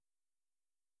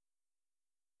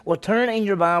Well, turn in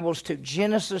your Bibles to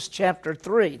Genesis chapter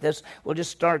 3. We'll just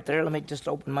start there. Let me just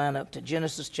open mine up to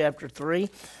Genesis chapter 3,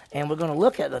 and we're going to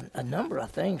look at a number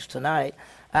of things tonight.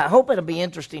 I hope it'll be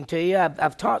interesting to you.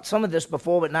 I've taught some of this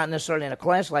before, but not necessarily in a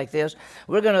class like this.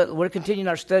 We're continuing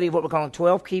our study of what we're calling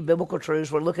 12 key biblical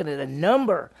truths. We're looking at a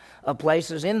number of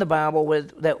places in the Bible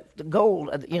with the goal,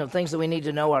 things that we need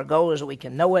to know. Our goal is that we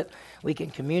can know it, we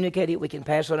can communicate it, we can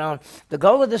pass it on. The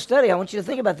goal of this study, I want you to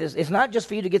think about this. It's not just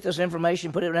for you to get this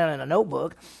information, put it down in a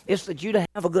notebook. It's that you to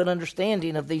have a good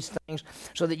understanding of these things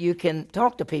so that you can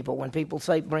talk to people when people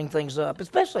bring things up,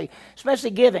 especially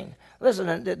giving.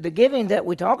 Listen, the giving that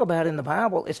we talk about in the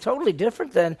Bible is totally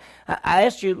different than, I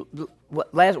asked you,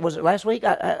 was it last week?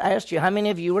 I asked you how many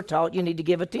of you were taught you need to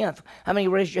give a tenth. How many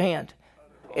raised your hand?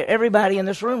 Everybody in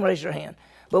this room raised their hand.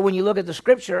 But when you look at the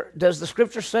Scripture, does the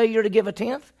Scripture say you're to give a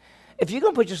tenth? If you're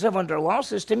going to put yourself under a law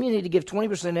system, you need to give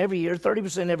 20% every year,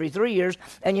 30% every 3 years,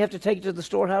 and you have to take it to the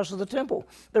storehouse of the temple.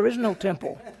 There is no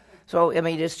temple. So,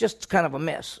 it's just kind of a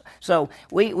mess. So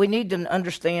we need to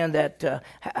understand that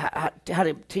how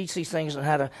to teach these things and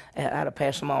how to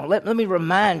pass them on. Let me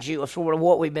remind you of sort of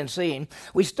what we've been seeing.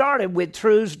 We started with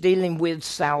truths dealing with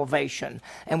salvation.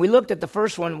 And we looked at the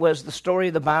first one was the story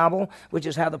of the Bible, which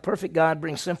is how the perfect God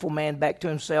brings sinful man back to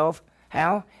himself.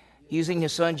 How? Using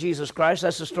his son, Jesus Christ.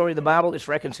 That's the story of the Bible. It's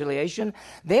reconciliation.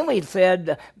 Then we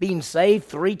said being saved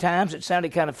 3 times. It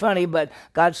sounded kind of funny, but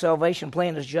God's salvation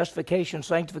plan is justification,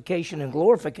 sanctification, and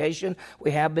glorification.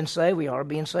 We have been saved. We are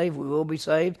being saved. We will be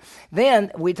saved.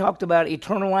 Then we talked about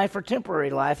eternal life or temporary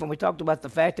life, and we talked about the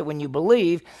fact that when you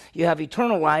believe, you have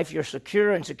eternal life. You're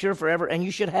secure and secure forever, and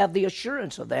you should have the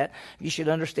assurance of that. You should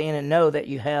understand and know that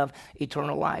you have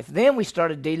eternal life. Then we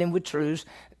started dealing with truths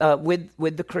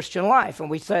with the Christian life, and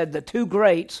we said the 2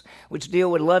 greats, which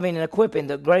deal with loving and equipping.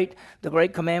 The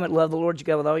great commandment, love the Lord your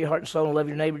God with all your heart and soul, and love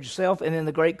your neighbor as yourself. And then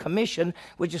the great commission,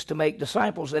 which is to make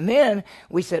disciples. And then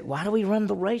we said, why do we run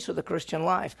the race of the Christian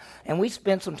life? And we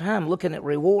spent some time looking at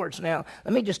rewards. Now,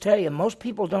 let me just tell you, most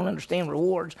people don't understand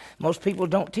rewards. Most people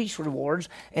don't teach rewards.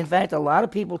 In fact, a lot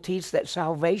of people teach that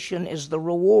salvation is the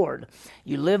reward.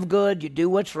 You live good, you do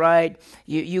what's right,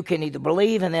 you can either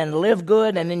believe and then live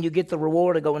good, and then you get the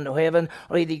reward of going into heaven,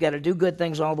 or either you got to do good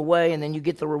things all the way and then you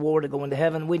get the reward of going to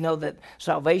heaven. We know that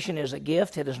salvation is a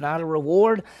gift. It is not a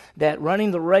reward. That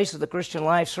running the race of the Christian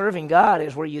life, serving God,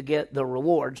 is where you get the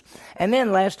rewards. And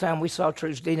then last time we saw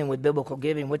truths dealing with biblical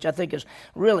giving, which I think is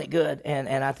really good,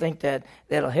 and I think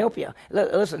that'll help you.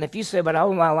 Listen, if you say, but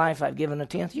all my life I've given a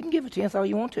tenth, you can give a tenth all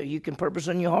you want to. You can purpose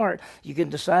in your heart. You can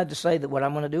decide to say that what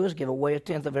I'm going to do is give away a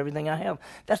tenth of everything I have.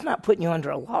 That's not putting you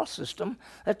under a law system.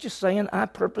 That's just saying I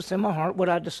purpose in my heart what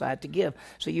I decide to give,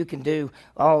 so you can do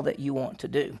all that you want to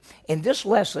do. In this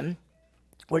lesson,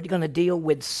 we're going to deal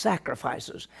with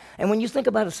sacrifices. And when you think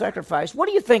about a sacrifice, what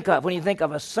do you think of when you think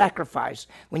of a sacrifice,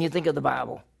 when you think of the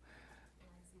Bible?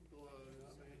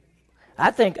 I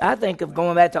think of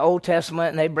going back to Old Testament,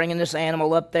 and they bringing this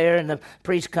animal up there, and the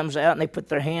priest comes out, and they put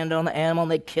their hand on the animal,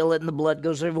 and they kill it, and the blood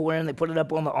goes everywhere, and they put it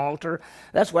up on the altar.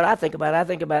 That's what I think about. I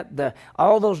think about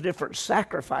all those different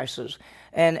sacrifices.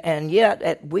 And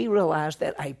yet, we realize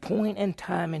that a point in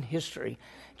time in history,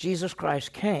 Jesus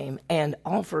Christ came and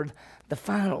offered the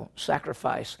final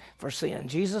sacrifice for sin.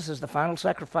 Jesus is the final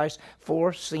sacrifice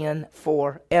for sin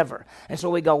forever. And so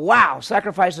we go, wow,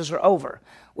 sacrifices are over.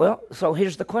 Well, so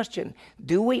here's the question.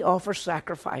 Do we offer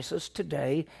sacrifices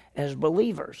today as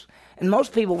believers? And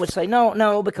most people would say,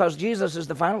 no, because Jesus is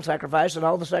the final sacrifice, and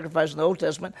all the sacrifices in the Old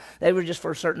Testament, they were just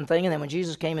for a certain thing, and then when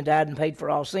Jesus came and died and paid for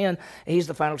all sin, he's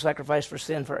the final sacrifice for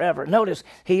sin forever. Notice,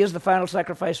 he is the final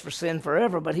sacrifice for sin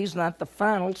forever, but he's not the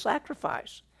final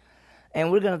sacrifice.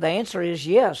 And the answer is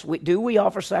yes. Do we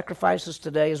offer sacrifices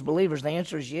today as believers? The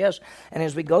answer is yes. And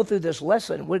as we go through this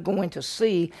lesson, we're going to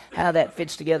see how that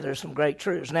fits together as some great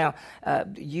truths. Now,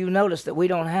 you notice that we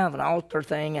don't have an altar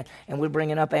thing, and we're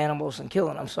bringing up animals and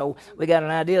killing them. So we got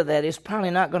an idea that it's probably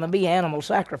not going to be animal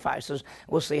sacrifices.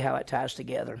 We'll see how it ties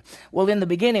together. Well, in the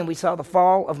beginning, we saw the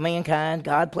fall of mankind.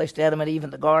 God placed Adam and Eve in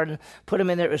the garden, put them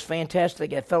in there. It was fantastic.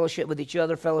 They got fellowship with each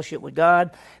other, fellowship with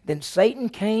God. Then Satan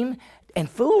came and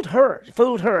fooled her.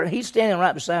 He's standing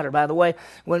right beside her, by the way.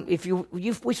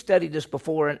 We studied this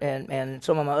before and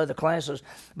some of my other classes,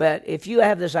 but if you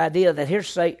have this idea that here's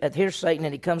Satan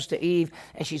and he comes to Eve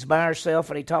and she's by herself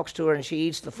and he talks to her and she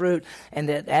eats the fruit, and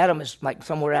that Adam is like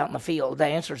somewhere out in the field, the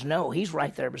answer is no. He's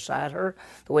right there beside her.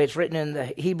 The way it's written in the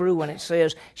Hebrew when it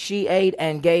says she ate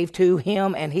and gave to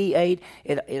him and he ate,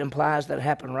 it implies that it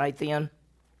happened right then.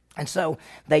 And so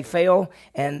they fell,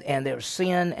 and there was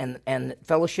sin, and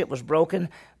fellowship was broken,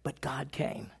 but God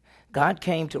came. God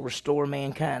came to restore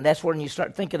mankind. That's when you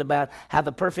start thinking about how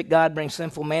the perfect God brings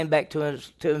sinful man back to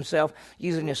himself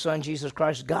using his son, Jesus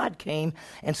Christ. God came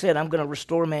and said, I'm going to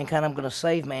restore mankind. I'm going to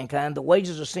save mankind. The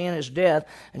wages of sin is death.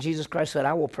 And Jesus Christ said,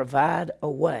 I will provide a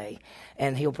way.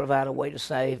 And he'll provide a way to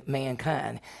save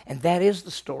mankind. And that is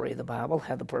the story of the Bible,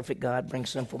 how the perfect God brings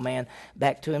sinful man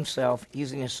back to himself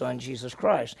using his son, Jesus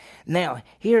Christ. Now,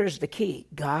 here's the key.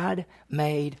 God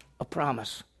made a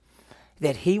promise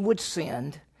that he would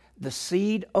send the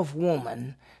seed of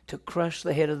woman to crush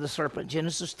the head of the serpent.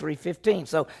 Genesis 3:15.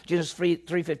 So Genesis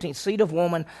 3:15, seed of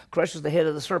woman crushes the head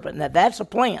of the serpent. Now that's a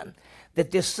plan,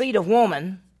 that this seed of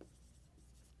woman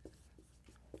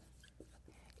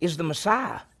is the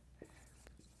Messiah,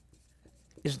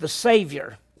 is the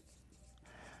Savior,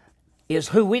 is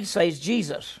who we'd say is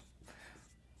Jesus.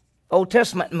 Old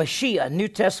Testament Mashiach, New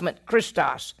Testament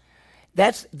Christos.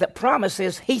 That's the promise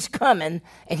is he's coming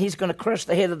and he's going to crush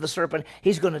the head of the serpent.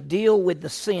 He's going to deal with the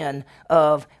sin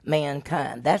of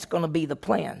mankind. That's going to be the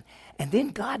plan. And then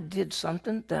God did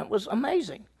something that was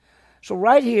amazing. So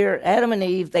right here, Adam and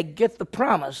Eve, they get the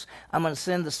promise. I'm going to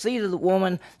send the seed of the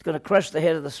woman. It's going to crush the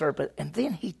head of the serpent. And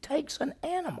then he takes an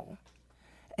animal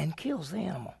and kills the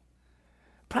animal,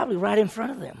 probably right in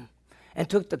front of them, and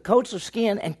took the coats of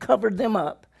skin and covered them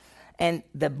up. And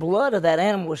the blood of that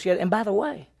animal was shed. And by the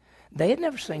way, they had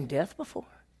never seen death before.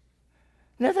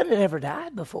 Nothing had ever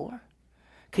died before.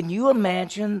 Can you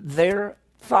imagine their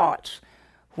thoughts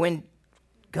when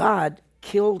God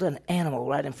killed an animal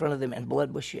right in front of them and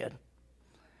blood was shed?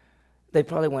 They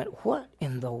probably went, what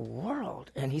in the world?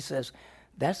 And he says,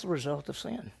 that's the result of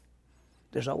sin.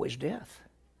 There's always death.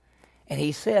 And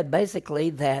he said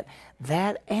basically that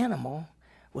that animal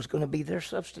was going to be their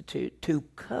substitute to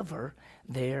cover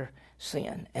their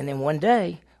sin. And then one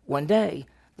day,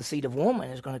 the seed of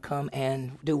woman is going to come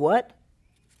and do what?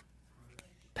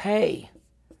 Pay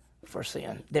for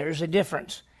sin. There's a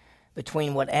difference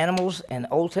between what animals and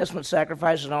Old Testament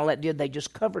sacrifices and all that did. They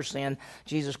just cover sin.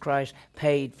 Jesus Christ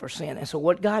paid for sin. And so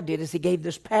what God did is he gave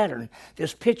this pattern,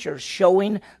 this picture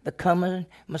showing the coming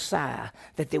Messiah,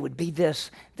 that there would be this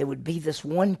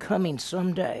one coming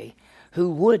someday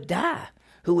who would die,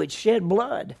 who would shed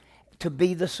blood, to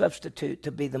be the substitute,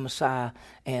 to be the Messiah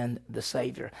and the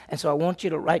Savior. And so I want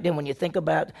you to write down, when you think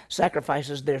about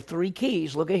sacrifices, there are three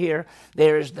keys. Look at here.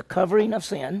 There is the covering of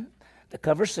sin, the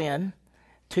cover sin,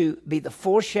 to be the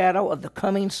foreshadow of the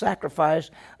coming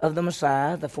sacrifice of the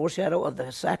Messiah, the foreshadow of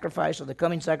the sacrifice of the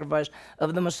coming sacrifice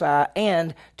of the Messiah,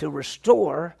 and to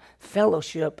restore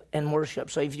fellowship and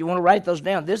worship. So if you want to write those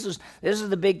down, this is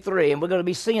the big three, and we're going to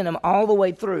be seeing them all the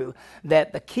way through,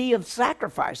 that the key of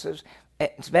sacrifices,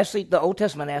 especially the Old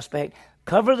Testament aspect,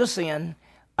 cover the sin,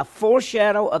 a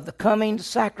foreshadow of the coming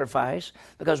sacrifice,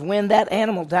 because when that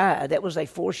animal died, that was a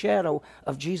foreshadow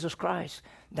of Jesus Christ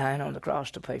dying on the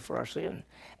cross to pay for our sin.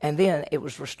 And then it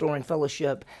was restoring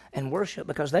fellowship and worship,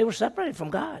 because they were separated from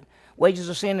God. Wages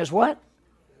of sin is what?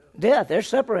 Death. They're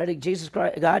separated. Jesus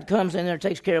Christ, God comes in there and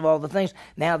takes care of all the things.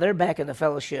 Now they're back in the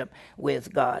fellowship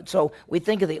with God. So we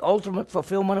think of the ultimate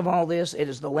fulfillment of all this. It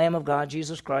is the Lamb of God,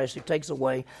 Jesus Christ, who takes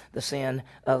away the sin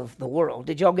of the world.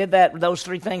 Did y'all get those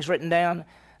three things written down?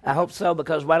 I hope so,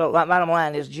 because bottom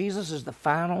line is Jesus is the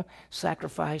final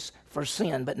sacrifice for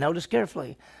sin. But notice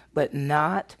carefully, but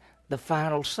not the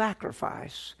final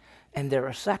sacrifice. And there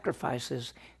are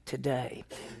sacrifices today.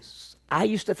 I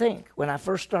used to think, when I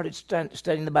first started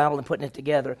studying the Bible and putting it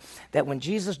together, that when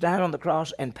Jesus died on the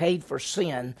cross and paid for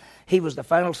sin, he was the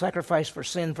final sacrifice for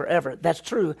sin forever. That's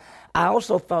true. I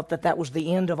also thought that was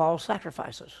the end of all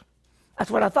sacrifices.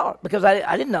 That's what I thought, because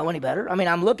I didn't know any better. I mean,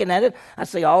 I'm looking at it. I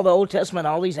see all the Old Testament,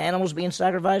 all these animals being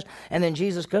sacrificed, and then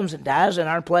Jesus comes and dies in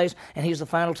our place, and he's the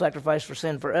final sacrifice for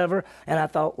sin forever. And I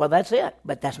thought, well, that's it.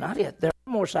 But that's not it. There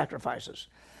are more sacrifices.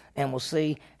 And we'll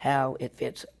see how it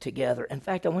fits together. In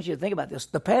fact, I want you to think about this.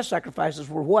 The past sacrifices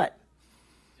were what?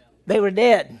 They were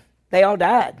dead. They all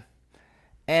died.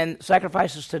 And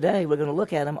sacrifices today, we're going to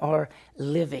look at them, are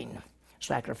living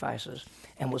sacrifices.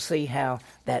 And we'll see how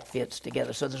that fits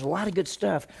together. So there's a lot of good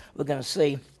stuff we're going to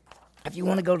see. If you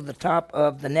want to go to the top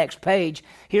of the next page,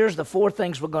 here's the four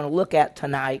things we're going to look at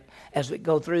tonight as we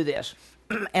go through this.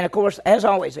 And of course, as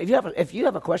always, if you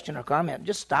have a question or comment,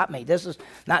 just stop me. This is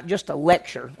not just a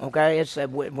lecture, okay? It's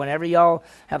whenever y'all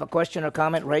have a question or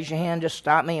comment, raise your hand, just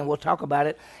stop me, and we'll talk about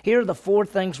it. Here are the four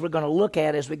things we're going to look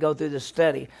at as we go through this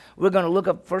study. We're going to look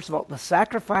at, first of all, the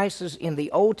sacrifices in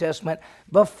the Old Testament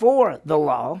before the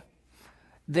law.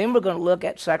 Then we're going to look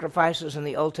at sacrifices in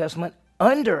the Old Testament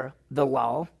under the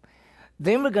law.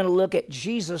 Then we're going to look at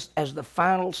Jesus as the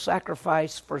final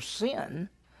sacrifice for sin.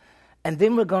 And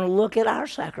then we're going to look at our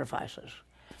sacrifices.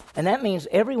 And that means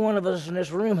every one of us in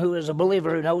this room who is a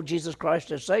believer, who knows Jesus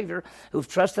Christ as Savior, who've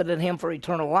trusted in Him for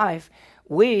eternal life,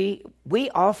 we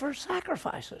offer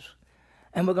sacrifices.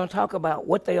 And we're going to talk about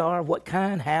what they are, what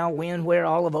kind, how, when, where,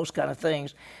 all of those kind of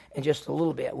things in just a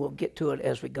little bit. We'll get to it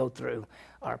as we go through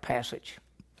our passage.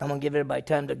 I'm going to give everybody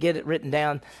time to get it written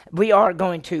down. We are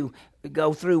going to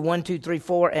go through 1, 2, 3,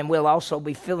 4, and we'll also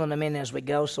be filling them in as we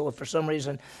go. So if for some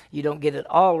reason you don't get it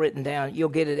all written down, you'll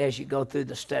get it as you go through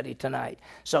the study tonight.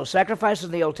 So sacrifices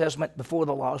in the Old Testament before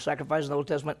the law, sacrifices in the Old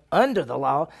Testament under the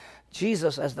law,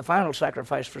 Jesus as the final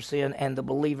sacrifice for sin, and the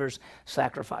believer's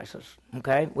sacrifices.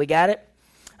 Okay, we got it?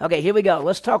 Okay, here we go.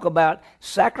 Let's talk about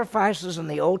sacrifices in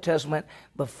the Old Testament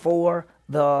before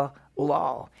the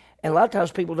law. And a lot of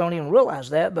times people don't even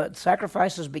realize that, but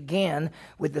sacrifices began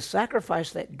with the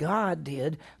sacrifice that God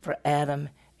did for Adam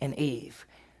and Eve.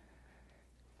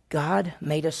 God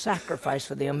made a sacrifice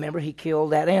for them. Remember, He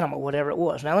killed that animal, whatever it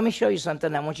was. Now, let me show you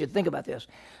something. I want you to think about this.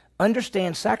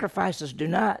 Understand, sacrifices do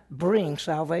not bring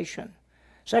salvation.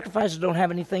 Sacrifices don't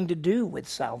have anything to do with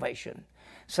salvation.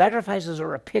 Sacrifices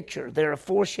are a picture. They're a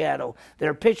foreshadow.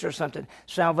 They're a picture of something.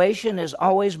 Salvation is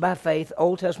always by faith,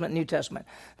 Old Testament, New Testament.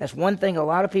 That's one thing a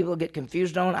lot of people get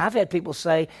confused on. I've had people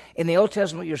say, in the Old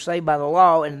Testament you're saved by the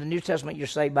law, and in the New Testament you're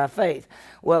saved by faith.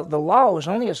 Well, the law was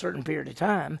only a certain period of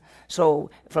time. So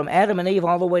from Adam and Eve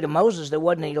all the way to Moses, there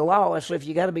wasn't any law. So if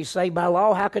you got to be saved by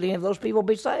law, how could any of those people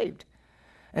be saved?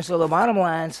 And so the bottom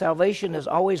line, salvation is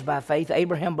always by faith.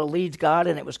 Abraham believed God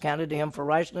and it was counted to him for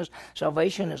righteousness.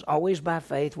 Salvation is always by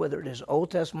faith, whether it is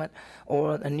Old Testament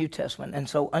or the New Testament. And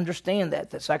so understand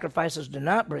that sacrifices do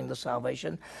not bring the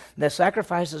salvation. The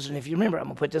sacrifices, and if you remember, I'm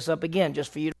going to put this up again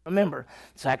just for you to remember.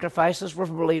 Sacrifices were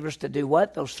for believers to do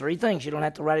what? Those three things. You don't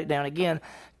have to write it down again.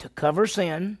 To cover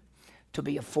sin, to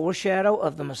be a foreshadow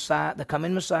of the Messiah, the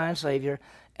coming Messiah and Savior,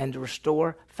 and to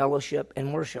restore fellowship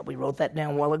and worship. We wrote that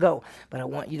down a while ago, but I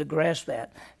want you to grasp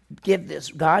that.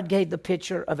 God gave the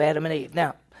picture of Adam and Eve.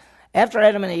 Now, after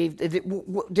Adam and Eve,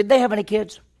 did they have any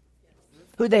kids?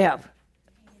 Who'd they have?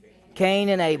 Cain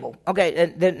and Abel.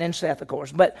 Okay, and Seth, of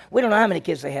course. But we don't know how many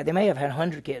kids they had. They may have had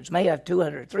 100 kids, may have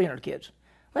 200, 300 kids.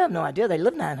 We have no idea. They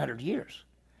lived 900 years.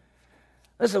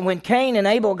 Listen, when Cain and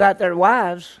Abel got their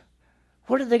wives,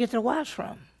 where did they get their wives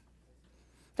from?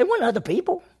 They weren't other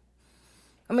people.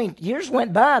 I mean, years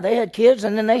went by, they had kids,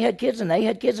 and then they had kids, and they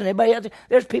had kids, and everybody else.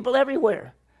 There's people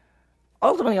everywhere.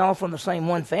 Ultimately, all from the same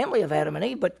one family of Adam and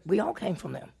Eve, but we all came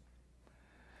from them.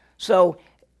 So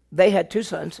they had two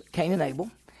sons, Cain and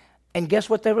Abel, and guess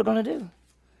what they were going to do?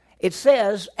 It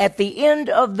says, at the end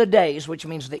of the days, which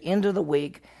means the end of the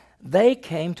week, they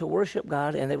came to worship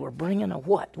God, and they were bringing a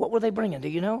what? What were they bringing? Do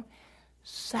you know?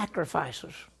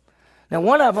 Sacrifices. Now,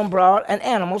 one of them brought an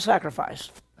animal sacrifice.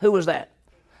 Who was that?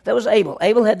 That was Abel.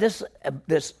 Abel had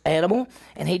this animal,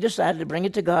 and he decided to bring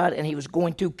it to God, and he was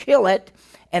going to kill it,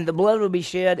 and the blood would be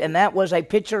shed, and that was a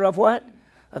picture of what?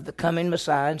 Of the coming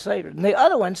Messiah and Savior. And the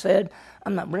other one said,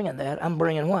 I'm not bringing that. I'm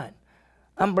bringing what?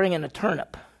 I'm bringing a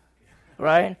turnip,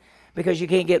 right? Because you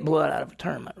can't get blood out of a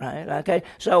turnip, right? Okay,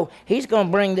 so he's going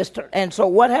to bring this. And so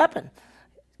what happened?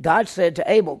 God said to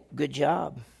Abel, good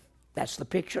job. That's the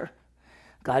picture.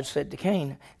 God said to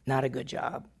Cain, not a good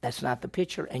job. That's not the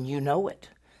picture, and you know it.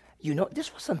 You know,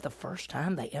 this wasn't the first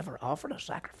time they ever offered a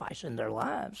sacrifice in their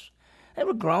lives. They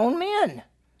were grown men.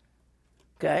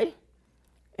 Okay?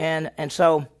 And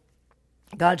so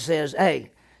God says, hey,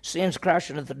 sin's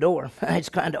crouching at the door. It's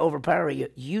trying to overpower you.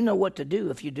 You know what to do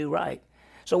if you do right.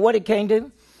 So what did Cain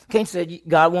do? Cain said,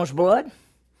 God wants blood?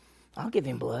 I'll give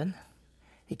him blood.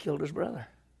 He killed his brother.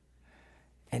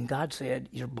 And God said,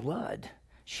 your blood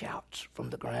shouts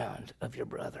from the ground of your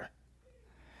brother.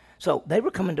 So they were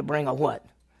coming to bring a what?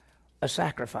 A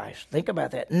sacrifice. Think about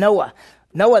that. Noah,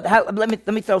 let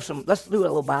me throw some, let's do a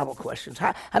little Bible questions.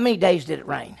 How many days did it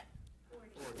rain?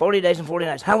 40 days and 40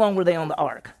 nights. How long were they on the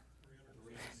ark?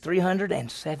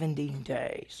 370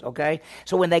 days, okay?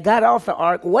 So when they got off the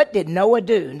ark, what did Noah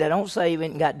do? They don't say he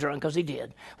went and got drunk, because he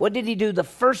did. What did he do the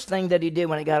first thing that he did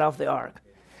when he got off the ark?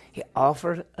 He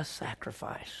offered a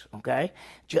sacrifice, okay?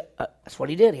 That's what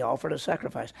he did. He offered a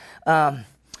sacrifice.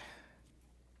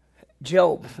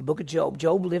 Job, the book of Job.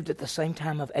 Job lived at the same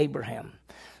time of Abraham.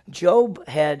 Job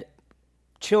had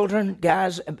children,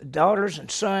 guys, daughters, and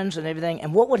sons and everything.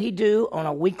 And what would he do on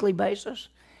a weekly basis?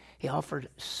 He offered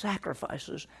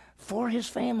sacrifices for his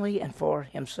family and for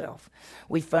himself.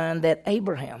 We find that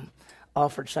Abraham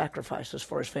offered sacrifices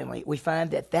for his family. We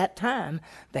find at that time,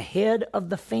 the head of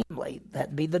the family,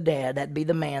 that'd be the dad, that'd be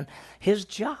the man, his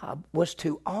job was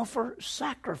to offer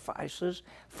sacrifices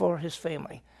for his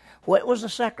family. What was the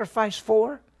sacrifice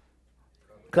for?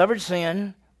 Covered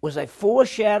sin was a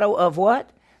foreshadow of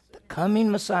what? The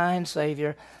coming Messiah and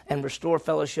Savior and restore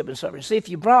fellowship and suffering. See, if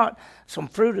you brought some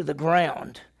fruit of the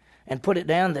ground and put it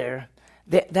down there,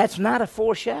 that's not a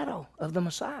foreshadow of the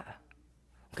Messiah.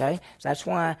 Okay? So that's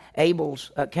why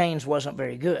Cain's wasn't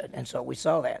very good, and so we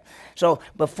saw that. So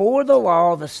before the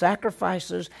law, the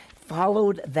sacrifices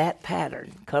followed that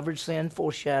pattern. Covered sin,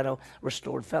 foreshadow,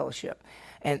 restored fellowship.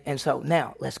 And so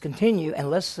now let's continue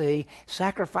and let's see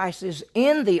sacrifices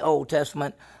in the Old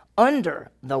Testament under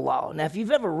the law. Now, if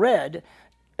you've ever read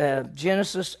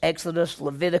Genesis, Exodus,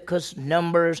 Leviticus,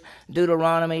 Numbers,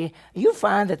 Deuteronomy, you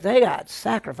find that they got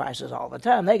sacrifices all the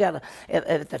time. They got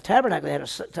at the tabernacle, they had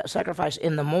a sacrifice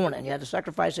in the morning. You had a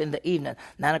sacrifice in the evening,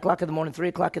 9 o'clock in the morning, 3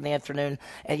 o'clock in the afternoon,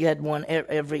 and you had one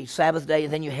every Sabbath day,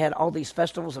 and then you had all these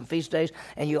festivals and feast days,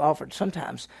 and you offered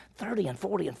sometimes 30 and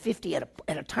 40 and 50 at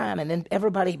a time, and then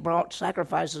everybody brought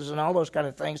sacrifices and all those kind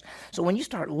of things. So when you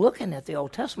start looking at the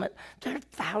Old Testament, there are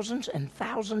thousands and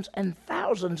thousands and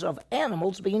thousands of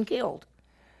animals being killed.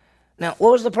 Now,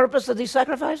 what was the purpose of these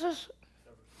sacrifices?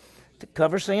 To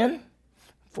cover sin,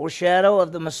 foreshadow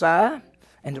of the Messiah,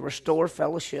 and to restore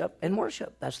fellowship and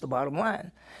worship. That's the bottom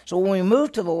line. So when we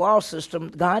move to the law system,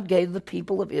 God gave the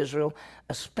people of Israel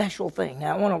a special thing.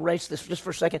 Now, I want to erase this just for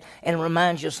a second and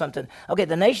remind you of something. Okay,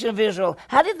 the nation of Israel,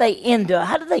 how did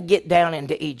they get down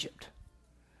into Egypt?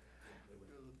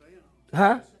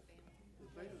 Huh?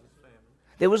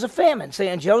 There was a famine. See,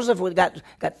 and Joseph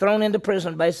got thrown into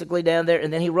prison basically down there,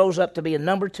 and then he rose up to be a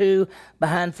number 2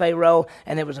 behind Pharaoh,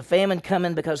 and there was a famine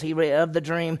coming because he of the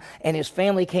dream, and his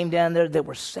family came down there. There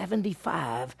were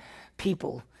 75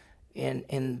 people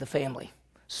in the family,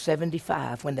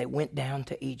 75 when they went down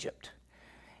to Egypt.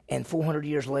 And 400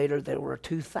 years later, there were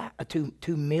 2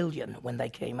 million when they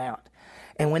came out.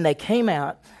 And when they came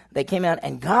out,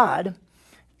 and God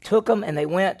took them, and they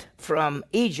went from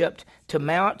Egypt to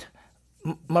Mount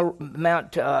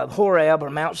Horeb or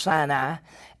Mount Sinai,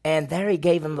 and there he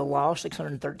gave them the law,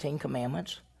 613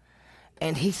 commandments.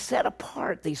 And he set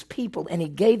apart these people, and he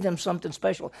gave them something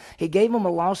special. He gave them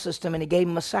a law system, and he gave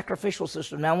them a sacrificial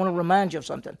system. Now, I want to remind you of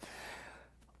something.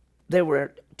 There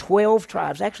were 12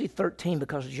 tribes, actually 13,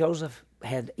 because Joseph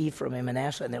had Ephraim and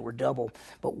Manasseh, and they were double.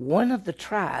 But one of the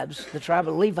tribes, the tribe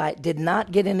of Levi, did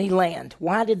not get any land.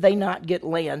 Why did they not get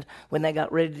land when they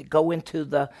got ready to go into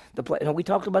the place? And we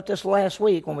talked about this last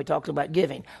week when we talked about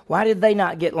giving. Why did they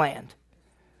not get land?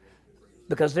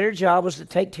 Because their job was to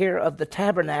take care of the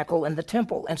tabernacle and the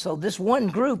temple. And so this one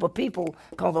group of people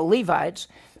called the Levites,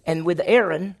 and with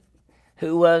Aaron, he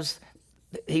was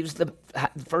the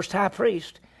first high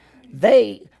priest,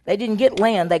 they didn't get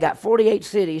land. They got 48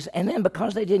 cities, and then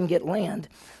because they didn't get land,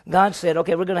 God said,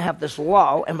 okay, we're going to have this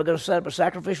law, and we're going to set up a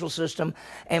sacrificial system,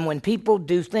 and when people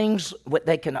do things,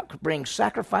 they can bring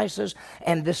sacrifices,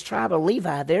 and this tribe of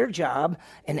Levi, their job,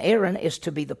 and Aaron is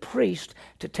to be the priest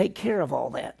to take care of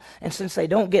all that. And since they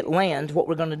don't get land, what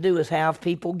we're going to do is have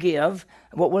people give.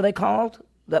 What were they called?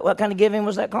 What kind of giving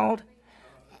was that called?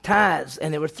 Tithes,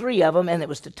 and there were 3 of them, and it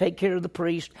was to take care of the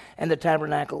priest and the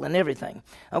tabernacle and everything.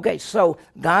 Okay, so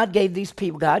God gave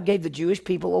the Jewish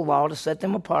people a law to set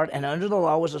them apart, and under the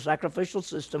law was a sacrificial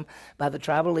system by the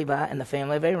tribe of Levi and the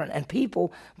family of Aaron, and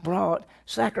people brought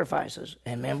sacrifices.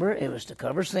 And remember, it was to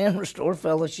cover sin, restore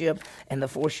fellowship, and the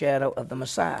foreshadow of the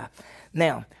Messiah.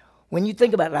 Now, when you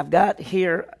think about it, I've got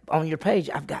here on your page,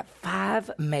 I've got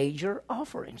 5 major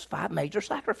offerings, 5 major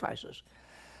sacrifices.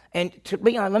 And to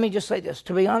be honest, let me just say this.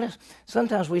 To be honest,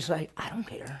 sometimes we say, I don't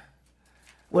care.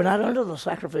 We're not under the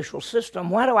sacrificial system.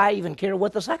 Why do I even care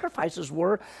what the sacrifices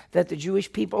were that the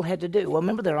Jewish people had to do? Well,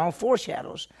 remember, they're all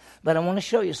foreshadows. But I want to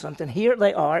show you something. Here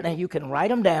they are, and you can write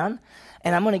them down.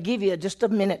 And I'm going to give you just a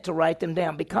minute to write them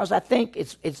down because I think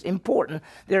it's important.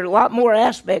 There are a lot more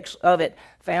aspects of it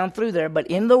found through there. But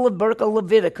in the book of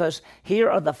Leviticus, here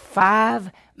are the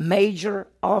 5 major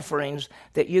offerings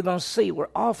that you're going to see were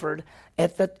offered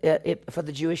for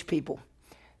the Jewish people.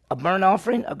 A burnt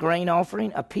offering, a grain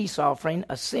offering, a peace offering,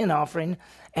 a sin offering,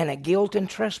 and a guilt and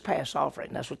trespass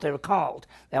offering. That's what they were called.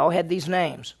 They all had these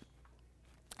names.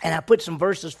 And I put some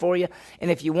verses for you,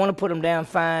 and if you want to put them down,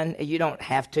 fine. You don't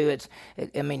have to.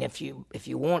 If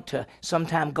you want to,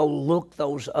 sometime go look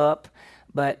those up.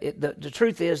 But the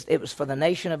truth is, it was for the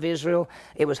nation of Israel.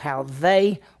 It was how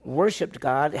they worshiped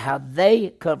God, how they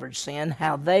covered sin,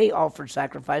 how they offered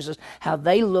sacrifices, how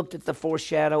they looked at the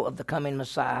foreshadow of the coming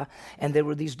Messiah, and there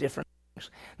were these different things.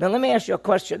 Now, let me ask you a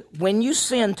question. When you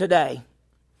sin today,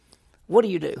 what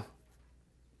do?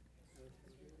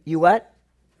 You what?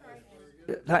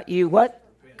 You what?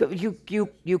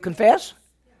 You confess?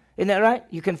 Isn't that right?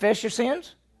 You confess your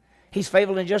sins? He's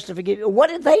faithful and just to forgive you. What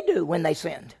did they do when they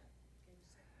sinned?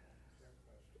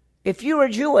 If you were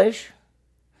Jewish,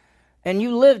 and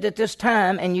you lived at this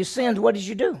time and you sinned, what did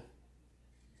you do?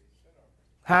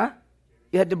 Huh?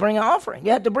 You had to bring an offering.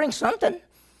 You had to bring something.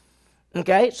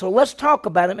 Okay, so let's talk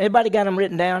about them. Everybody got them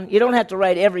written down? You don't have to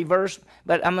write every verse,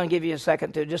 but I'm going to give you a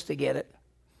second just to get it.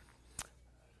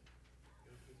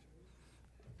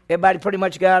 Everybody pretty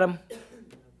much got them?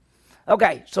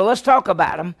 Okay, so let's talk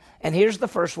about them. And here's the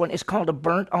first one. It's called a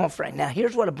burnt offering. Now,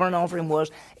 here's what a burnt offering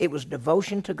was. It was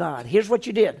devotion to God. Here's what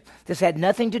you did. This had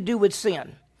nothing to do with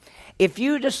sin. If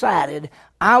you decided,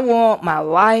 I want my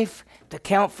life to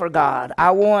count for God,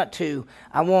 I want to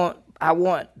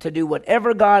do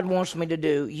whatever God wants me to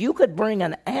do, you could bring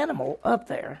an animal up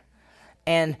there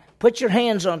and put your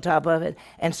hands on top of it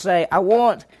and say, I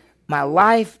want my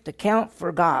life to count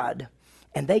for God.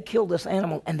 And they killed this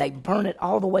animal and they burned it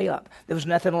all the way up. There was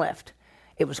nothing left.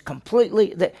 It was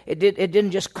completely, it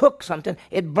didn't just cook something,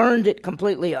 it burned it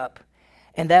completely up.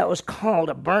 And that was called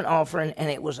a burnt offering, and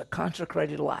it was a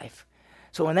consecrated life.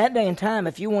 So in that day and time,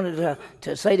 if you wanted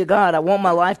to say to God, I want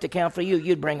my life to count for you,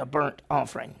 you'd bring a burnt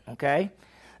offering, okay?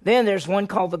 Then there's one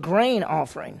called the grain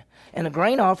offering. And a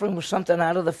grain offering was something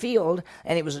out of the field,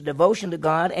 and it was a devotion to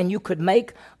God, and you could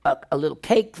make a little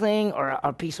cake thing or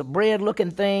a piece of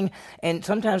bread-looking thing, and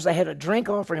sometimes they had a drink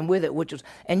offering with it,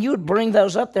 and you would bring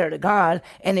those up there to God,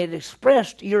 and it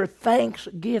expressed your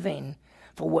thanksgiving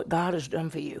for what God has done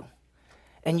for you.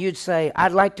 And you'd say,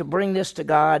 I'd like to bring this to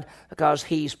God because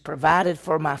He's provided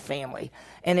for my family.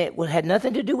 And it had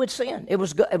nothing to do with sin. It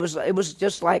was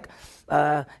just like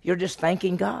you're just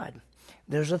thanking God.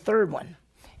 There's a third one,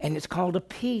 and it's called a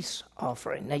peace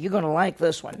offering. Now, you're going to like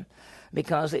this one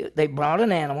because they brought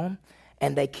an animal,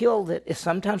 and they killed it. It's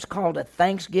sometimes called a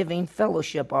Thanksgiving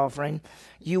fellowship offering.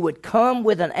 You would come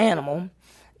with an animal.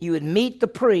 You would meet the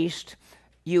priest.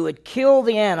 You would kill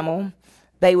the animal.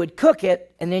 They would cook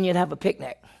it, and then you'd have a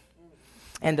picnic.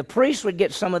 And the priest would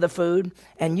get some of the food,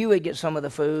 and you would get some of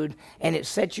the food, and it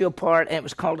set you apart, and it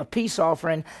was called a peace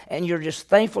offering, and you're just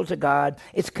thankful to God.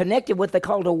 It's connected with what they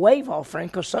called a wave offering,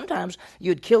 because sometimes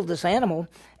you'd kill this animal,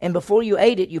 and before you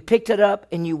ate it, you picked it up,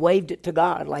 and you waved it to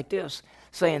God like this,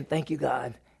 saying, thank you,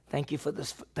 God. Thank you for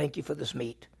this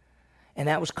meat. And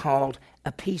that was called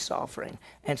a peace offering.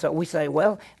 And so we say,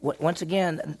 well, once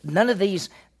again, none of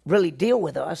these really deal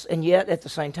with us, and yet at the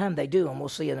same time they do, and we'll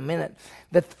see in a minute.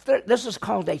 This is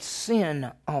called a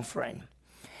sin offering.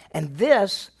 And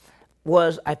this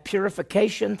was a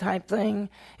purification type thing.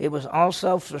 It was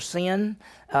also for sin.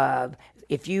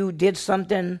 If you did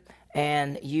something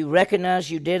and you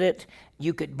recognize you did it,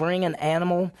 you could bring an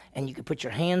animal and you could put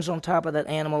your hands on top of that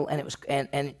animal, and it was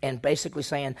and basically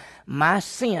saying, my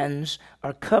sins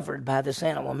are covered by this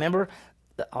animal. Remember,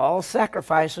 all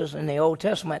sacrifices in the Old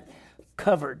Testament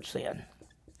covered sin.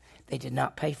 They did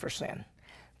not pay for sin.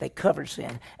 They covered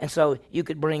sin. And so you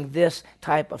could bring this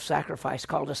type of sacrifice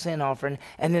called a sin offering.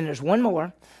 And then there's one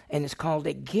more, and it's called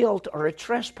a guilt or a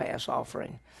trespass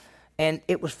offering. And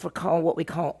it was for what we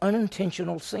call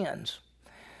unintentional sins.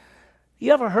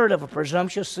 You ever heard of a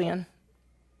presumptuous sin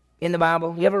in the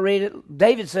Bible? You ever read it?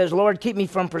 David says, Lord, keep me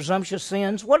from presumptuous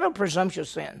sins. What are presumptuous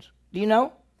sins? Do you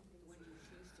know?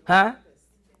 Huh?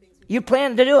 You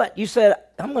planned to do it. You said,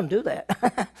 I'm going to do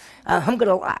that. I'm going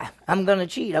to lie. I'm going to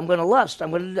cheat. I'm going to lust.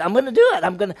 I'm going to do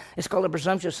it. It's called a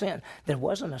presumptuous sin. There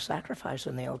wasn't a sacrifice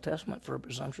in the Old Testament for a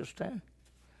presumptuous sin.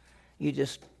 You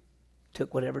just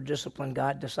took whatever discipline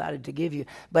God decided to give you.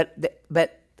 But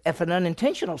if an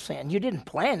unintentional sin, you didn't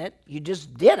plan it, you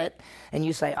just did it, and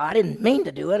you say, I didn't mean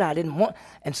to do it, I didn't want,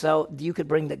 and so you could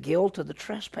bring the guilt of the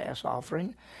trespass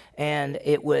offering, and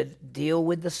it would deal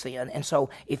with the sin. And so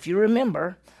if you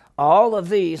remember, all of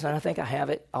these, and I think I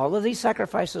have it, all of these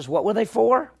sacrifices, what were they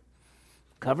for?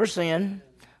 Cover sin,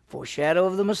 foreshadow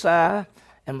of the Messiah,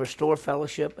 and restore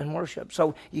fellowship and worship.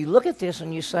 So you look at this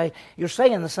and you say, you're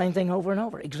saying the same thing over and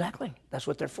over. Exactly. That's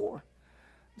what they're for.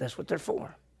 That's what they're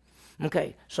for.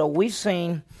 Okay, so we've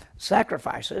seen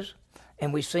sacrifices,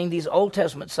 and we've seen these Old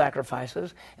Testament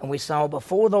sacrifices, and we saw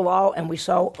before the law, and we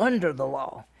saw under the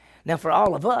law. Now, for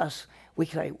all of us, we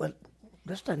say, well,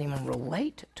 this doesn't even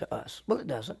relate to us. Well, it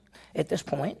doesn't at this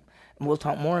point, and we'll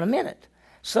talk more in a minute.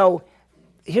 So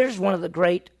here's one of the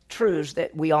great truths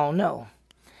that we all know.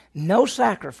 No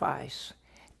sacrifice,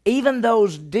 even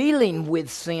those dealing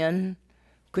with sin,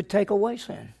 could take away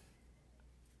sin.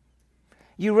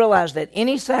 You realize that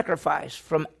any sacrifice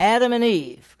from Adam and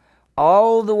Eve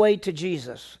all the way to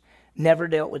Jesus never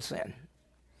dealt with sin.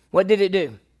 What did it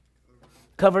do?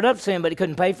 Covered up sin, but it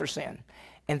couldn't pay for sin.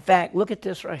 In fact, look at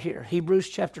this right here. Hebrews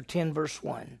chapter 10, verse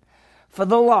 1. For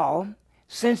the law,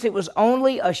 since it was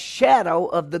only a shadow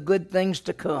of the good things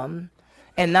to come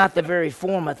and not the very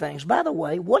form of things. By the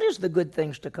way, what is the good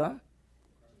things to come?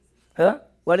 Huh?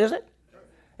 What is it?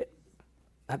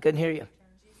 I couldn't hear you.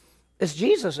 It's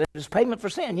Jesus. It's payment for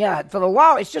sin. Yeah, for the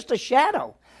law, it's just a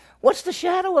shadow. What's the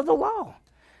shadow of the law?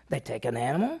 They take an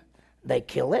animal, they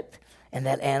kill it, and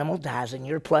that animal dies in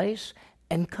your place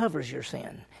and covers your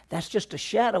sin. That's just a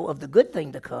shadow of the good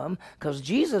thing to come, because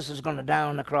Jesus is going to die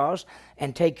on the cross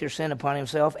and take your sin upon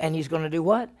himself, and he's going to do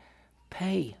what?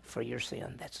 Pay for your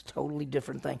sin. That's a totally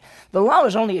different thing. The law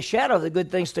is only a shadow of the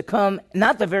good things to come,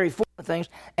 not the very form of things,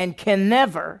 and can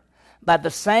never, by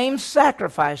the same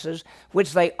sacrifices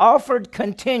which they offered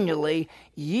continually,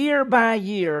 year by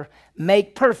year,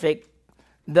 make perfect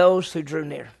those who drew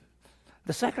near.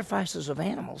 The sacrifices of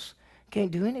animals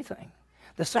can't do anything.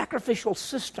 The sacrificial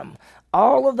system,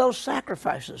 all of those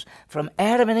sacrifices from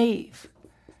Adam and Eve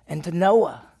and to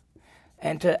Noah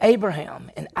and to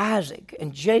Abraham and Isaac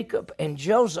and Jacob and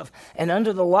Joseph and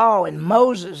under the law and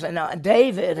Moses and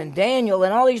David and Daniel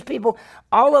and all these people,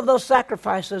 all of those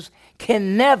sacrifices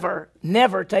can never,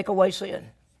 never take away sin.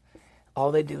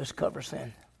 All they do is cover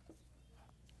sin.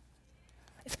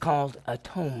 It's called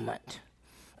atonement.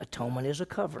 Atonement is a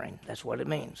covering. That's what it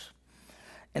means.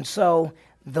 And so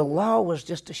the law was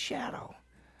just a shadow,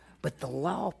 but the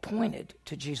law pointed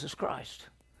to Jesus Christ.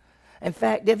 In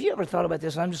fact, have you ever thought about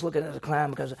this? I'm just looking at the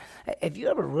climb because have you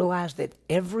ever realized that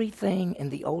everything in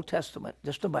the Old Testament,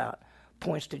 just about,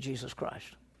 points to Jesus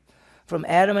Christ? From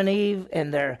Adam and Eve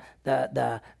and the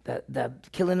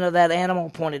killing of that animal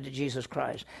pointed to Jesus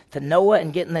Christ. To Noah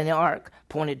and getting in the ark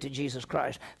pointed to Jesus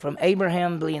Christ. From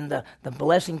Abraham being the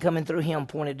blessing coming through him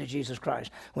pointed to Jesus Christ.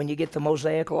 When you get the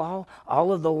Mosaic law,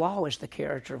 all of the law is the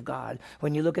character of God.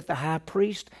 When you look at the high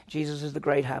priest, Jesus is the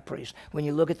great high priest. When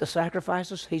you look at the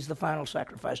sacrifices, he's the final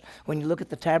sacrifice. When you look at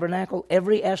the tabernacle,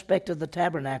 every aspect of the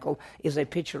tabernacle is a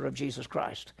picture of Jesus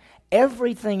Christ.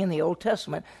 Everything in the Old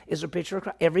Testament is a picture of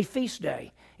Christ. Every feast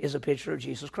day is a picture of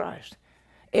Jesus Christ.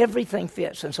 Everything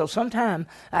fits. And so sometime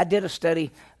I did a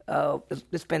study,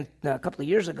 it's been a couple of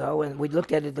years ago, and we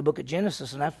looked at it, the book of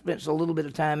Genesis, and I spent a little bit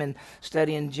of time in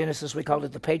studying Genesis. We called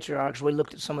it the patriarchs. We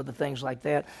looked at some of the things like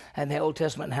that and the Old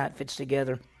Testament and how it fits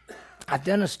together. I've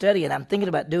done a study, and I'm thinking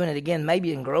about doing it again,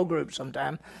 maybe in Grow Group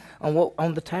sometime,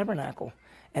 on the tabernacle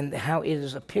and how it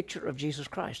is a picture of Jesus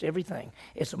Christ. Everything.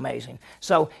 It's amazing.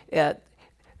 So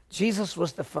Jesus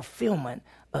was the fulfillment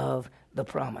of the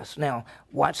promise. Now,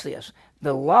 watch this.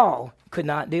 The law could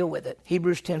not deal with it.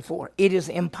 Hebrews 10:4. It is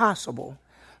impossible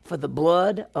for the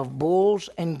blood of bulls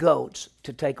and goats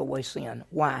to take away sin.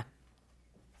 Why?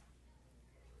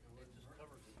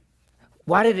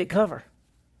 Why did it cover?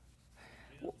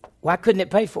 Why couldn't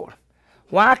it pay for?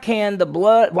 Why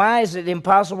is it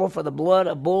impossible for the blood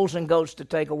of bulls and goats to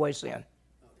take away sin?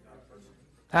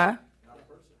 Huh?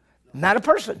 Not a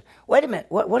person. Wait a minute.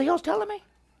 What are y'all telling me?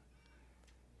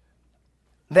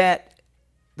 That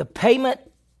the payment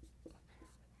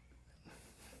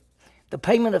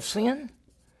of sin,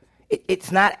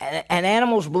 it's not, an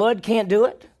animal's blood can't do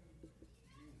it?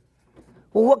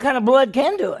 Well, what kind of blood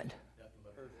can do it?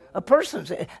 A person's.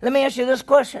 Let me ask you this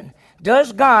question.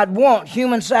 Does God want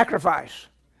human sacrifice?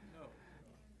 No.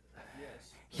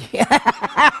 Yes.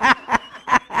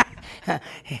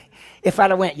 If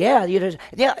I'd have went, yeah,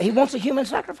 he wants a human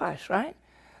sacrifice, right?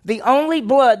 The only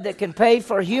blood that can pay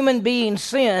for human beings'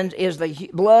 sins is the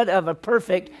blood of a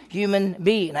perfect human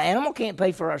being. An animal can't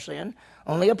pay for our sin.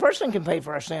 Only a person can pay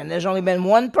for our sin. There's only been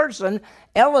one person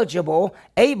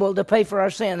able to pay for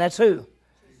our sin. That's who?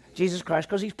 Jesus Christ,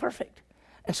 because he's perfect.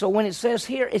 And so when it says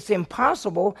here, it's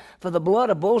impossible for the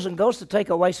blood of bulls and goats to take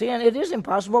away sin, it is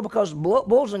impossible because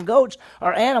bulls and goats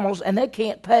are animals and they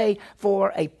can't pay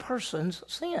for a person's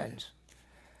sins.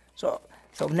 So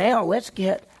now let's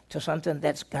get to something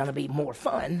that's going to be more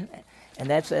fun, and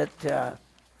that's all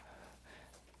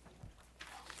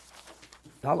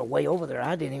the way over there.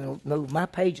 I didn't even move my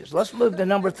pages. Let's move to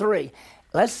number 3.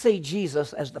 Let's see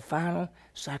Jesus as the final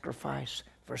sacrifice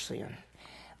for sin.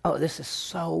 Oh, this is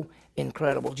so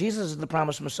incredible. Jesus is the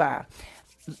promised Messiah.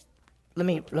 Let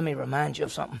me remind you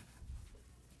of something.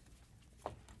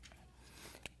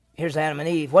 Here's Adam and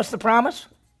Eve. What's the promise?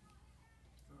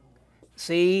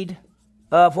 Seed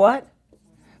of what?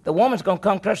 The woman's going to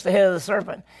come crush the head of the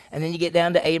serpent. And then you get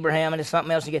down to Abraham and it's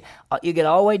something else. You get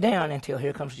all the way down until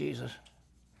here comes Jesus.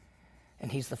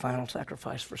 And he's the final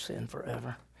sacrifice for sin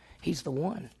forever. He's the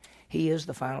one. He is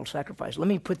the final sacrifice. Let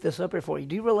me put this up here for you.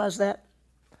 Do you realize that?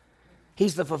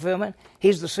 He's the fulfillment.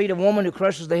 He's the seed of woman who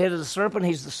crushes the head of the serpent.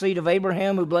 He's the seed of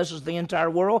Abraham who blesses the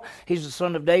entire world. He's the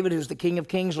son of David who's the King of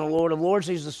kings and the Lord of lords.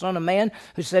 He's the son of man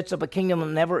who sets up a kingdom that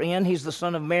will never end. He's the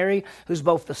son of Mary who's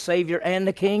both the Savior and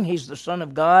the King. He's the Son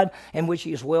of God in which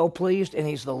he is well pleased. And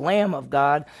he's the Lamb of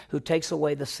God who takes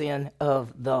away the sin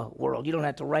of the world. You don't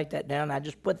have to write that down. I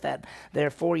just put that there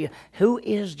for you. Who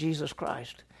is Jesus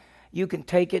Christ? You can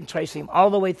take it and trace him all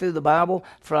the way through the Bible,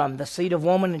 from the seed of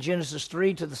woman in Genesis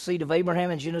 3 to the seed of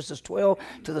Abraham in Genesis 12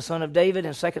 to the son of David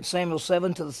in 2 Samuel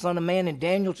 7 to the son of man in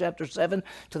Daniel chapter 7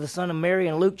 to the son of Mary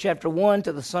in Luke chapter 1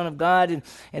 to the son of God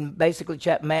in basically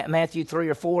Matthew 3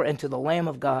 or 4 and to the Lamb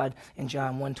of God in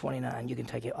John 1:29. You can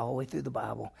take it all the way through the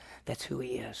Bible. That's who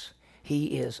he is.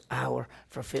 He is our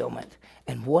fulfillment.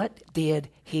 And what did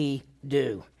he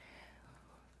do?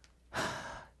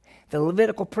 The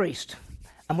Levitical priest.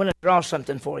 I'm going to draw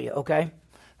something for you, okay?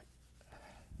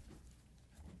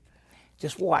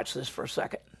 Just watch this for a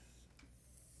second.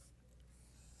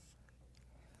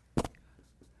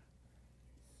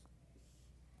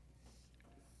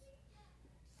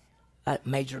 I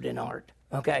majored in art.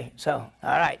 Okay, so, all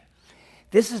right.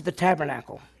 This is the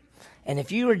tabernacle. And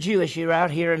if you are Jewish, you're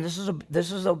out here, and this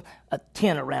is a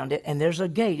tent around it, and there's a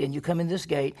gate, and you come in this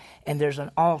gate, and there's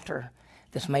an altar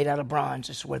that's made out of bronze.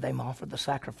 This is where they offer the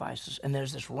sacrifices. And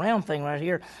there's this round thing right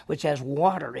here which has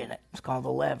water in it. It's called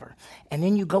the laver. And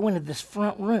then you go into this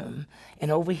front room, and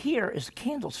over here is a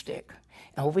candlestick.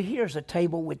 And over here is a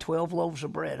table with 12 loaves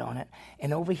of bread on it.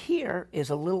 And over here is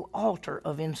a little altar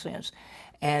of incense.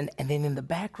 And then in the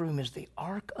back room is the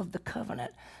Ark of the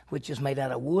Covenant, which is made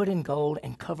out of wood and gold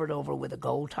and covered over with a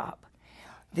gold top.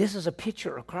 This is a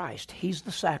picture of Christ. He's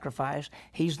the sacrifice.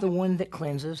 He's the one that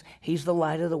cleanses. He's the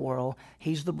light of the world.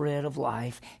 He's the bread of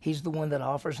life. He's the one that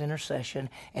offers intercession,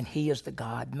 and he is the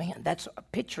God-man. That's a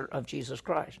picture of Jesus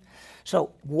Christ.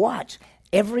 So watch.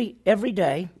 Every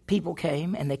day, people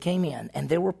came, and they came in, and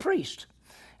there were priests,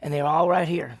 and they're all right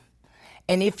here.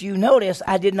 And if you notice,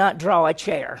 I did not draw a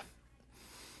chair.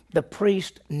 The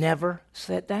priest never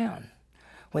sat down.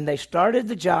 When they started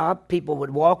the job, people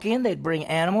would walk in, they'd bring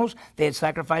animals, they'd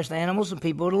sacrifice the animals, and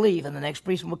people would leave. And the next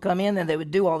priest would come in, and they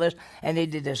would do all this, and they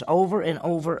did this over and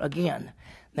over again.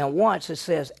 Now watch, it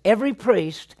says, every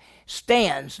priest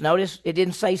stands. Notice it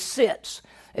didn't say sits.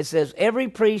 It says, every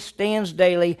priest stands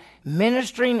daily,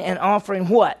 ministering and offering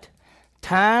what?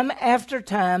 Time after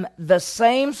time, the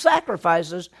same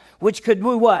sacrifices, which could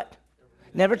do what?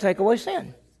 Never take away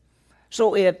sin.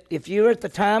 So if you're at the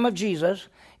time of Jesus,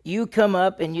 you come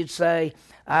up and you'd say,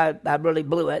 I really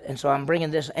blew it, and so I'm bringing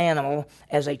this animal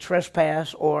as a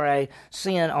trespass or a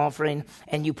sin offering,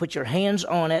 and you put your hands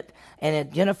on it, and it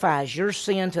identifies your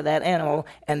sin to that animal,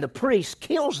 and the priest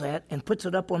kills that and puts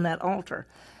it up on that altar.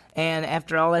 And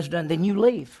after all that's done, then you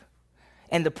leave.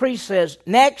 And the priest says,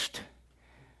 next.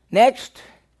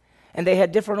 And they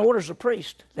had different orders of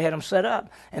priests. They had them set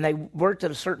up, and they worked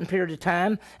at a certain period of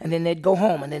time, and then they'd go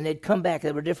home, and then they'd come back.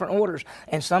 There were different orders,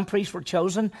 and some priests were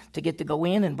chosen to get to go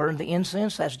in and burn the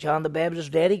incense. That's John the Baptist's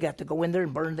daddy, got to go in there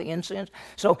and burn the incense.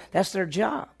 So that's their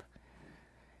job.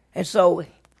 And so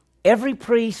every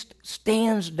priest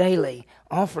stands daily,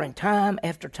 offering time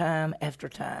after time after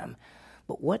time.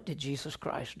 But what did Jesus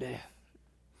Christ do?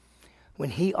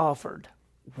 When he offered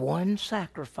one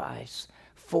sacrifice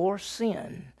for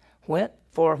sin,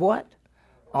 for what?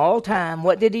 All time.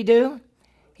 What did he do?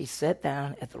 He sat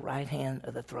down at the right hand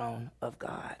of the throne of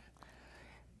God.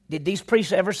 Did these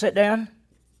priests ever sit down?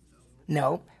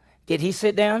 No. Did he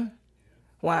sit down?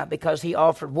 Why? Because he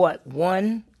offered what?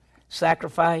 One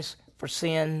sacrifice for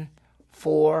sin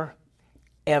forever.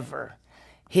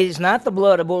 It is not the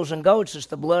blood of bulls and goats, it's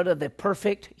the blood of the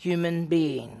perfect human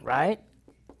being, right?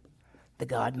 The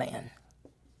God-man.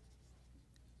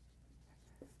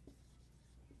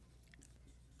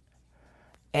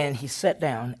 And he sat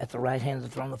down at the right hand of the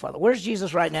throne of the Father. Where's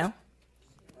Jesus right now?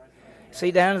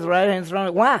 Sit down at the right hand of the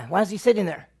throne. Why? Why is he sitting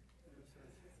there?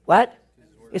 What?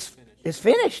 It's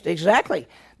finished, exactly.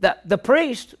 The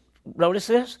priest, notice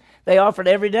this, they offered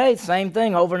every day the same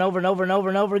thing over and over and over and over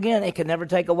and over again. It could never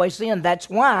take away sin. That's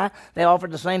why they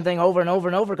offered the same thing over and over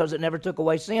and over, because it never took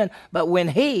away sin. But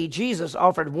when Jesus,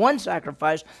 offered one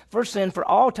sacrifice for sin for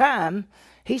all time,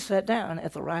 he sat down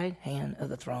at the right hand of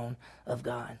the throne of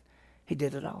God. He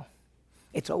did it all.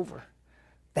 It's over.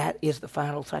 That is the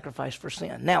final sacrifice for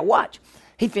sin. Now watch.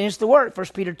 He finished the work. 1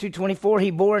 Peter 2:24,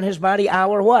 he bore in his body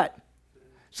our what?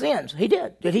 Sins. He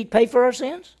did. Did he pay for our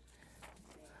sins?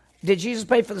 Did Jesus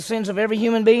pay for the sins of every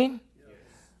human being?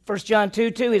 1 John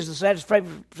 2:2 is the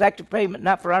satisfactory payment,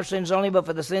 not for our sins only, but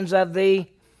for the sins of the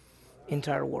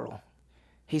entire world.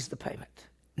 He's the payment.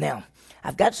 Now,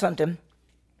 I've got something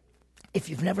If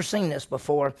you've never seen this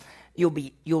before,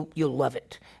 you'll love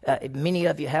it. Many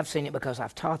of you have seen it because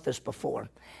I've taught this before.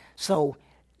 So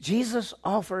Jesus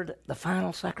offered the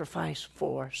final sacrifice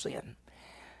for sin.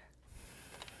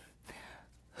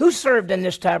 Who served in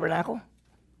this tabernacle?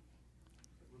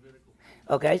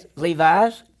 Okay,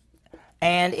 Levi's.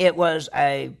 And it was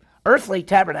a earthly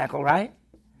tabernacle, right?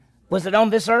 Was it on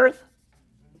this earth?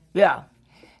 Yeah.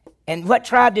 And what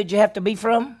tribe did you have to be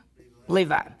from?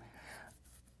 Levi.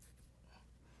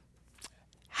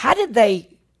 How did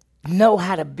they know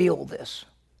how to build this?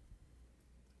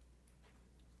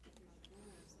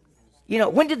 You know,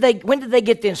 when did they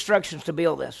get the instructions to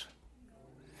build this?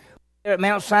 At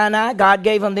Mount Sinai, God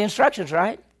gave them the instructions,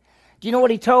 right? Do you know what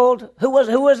he told? Who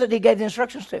was it he gave the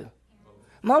instructions to?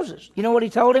 Moses. You know what he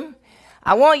told him?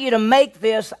 I want you to make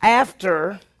this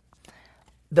after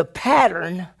the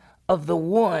pattern of the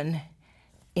one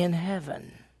in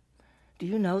heaven. Do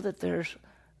you know that there's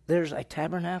a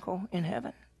tabernacle in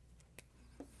heaven?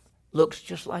 Looks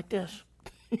just like this.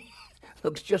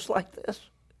 Looks just like this.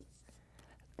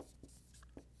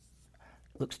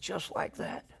 Looks just like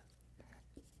that.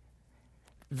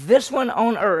 This one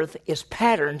on earth is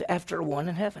patterned after one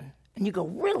in heaven. And you go,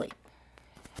 really?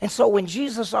 And so when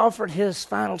Jesus offered his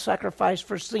final sacrifice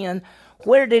for sin,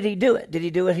 where did he do it? Did he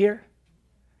do it here?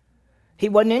 He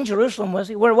wasn't in Jerusalem, was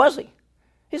he? Where was he?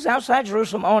 He's outside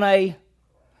Jerusalem on a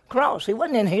cross. He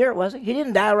wasn't in here, was he? He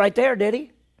didn't die right there, did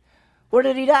he? Where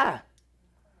did he die?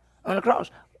 On a cross.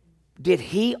 Did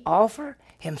he offer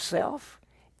himself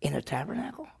in a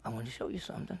tabernacle? I want to show you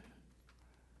something.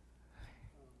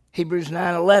 Hebrews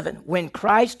 9:11. When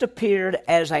Christ appeared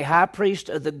as a high priest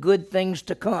of the good things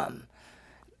to come.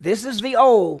 This is the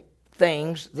old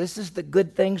things. This is the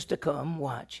good things to come.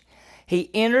 Watch. He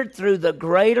entered through the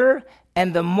greater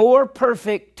and the more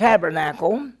perfect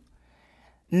tabernacle,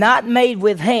 not made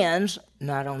with hands,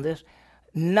 not on this,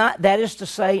 not, that is to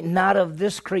say, not of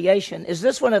this creation. Is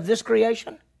this one of this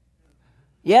creation?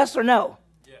 Yes or no?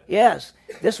 Yeah. Yes.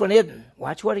 This one isn't.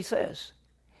 Watch what he says.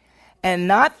 And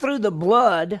not through the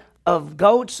blood of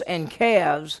goats and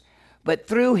calves, but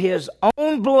through his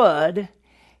own blood,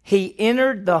 he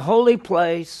entered the holy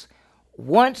place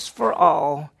once for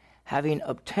all, having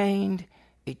obtained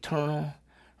eternal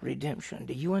redemption.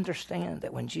 Do you understand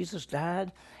that when Jesus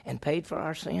died and paid for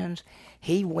our sins,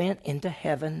 he went into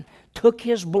heaven, took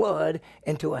his blood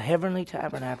into a heavenly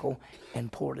tabernacle,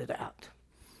 and poured it out?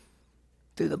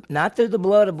 Not through the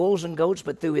blood of bulls and goats,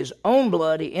 but through his own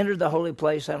blood, he entered the holy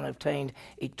place and obtained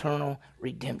eternal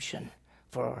redemption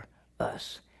for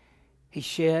us. He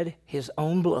shed his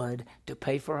own blood to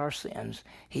pay for our sins.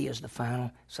 He is the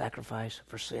final sacrifice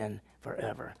for sin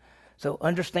forever. So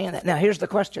understand that. Now, here's the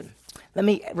question. Let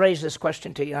me raise this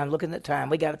question to you. I'm looking at time.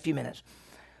 We got a few minutes.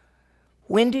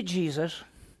 When did Jesus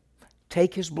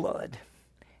take his blood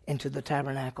into the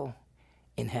tabernacle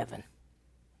in heaven?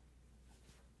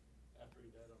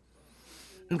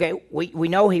 Okay, we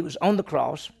know he was on the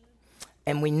cross,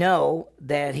 and we know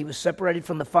that he was separated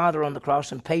from the Father on the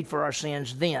cross and paid for our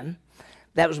sins then.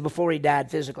 That was before he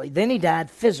died physically. Then he died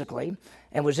physically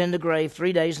and was in the grave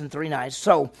 3 days and 3 nights.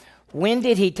 So when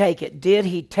did he take it? Did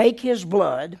he take his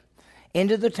blood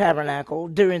into the tabernacle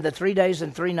during the 3 days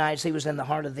and 3 nights he was in the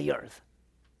heart of the earth?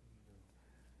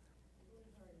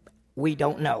 We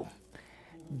don't know.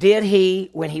 Did he,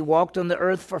 when he walked on the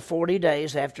earth for 40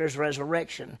 days after his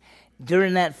resurrection,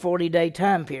 during that 40-day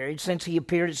time period, since he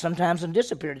appeared at sometimes and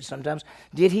disappeared at sometimes,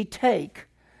 did he take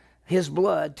his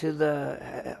blood to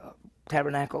the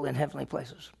tabernacle in heavenly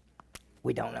places?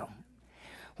 We don't know.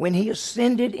 When he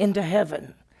ascended into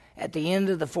heaven at the end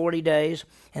of the 40 days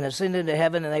and ascended into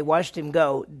heaven and they watched him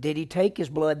go, did he take his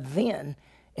blood then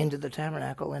into the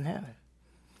tabernacle in heaven?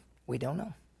 We don't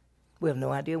know. We have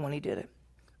no idea when he did it.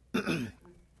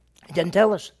 It doesn't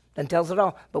tell us. Doesn't tell us at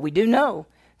all. But we do know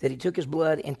that he took his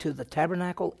blood into the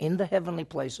tabernacle in the heavenly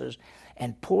places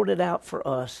and poured it out for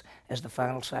us as the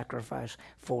final sacrifice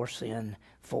for sin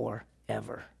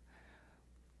forever.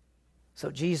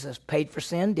 So Jesus paid for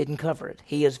sin, didn't cover it.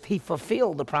 He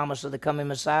fulfilled the promise of the coming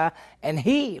Messiah, and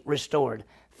he restored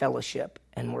fellowship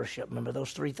and worship. Remember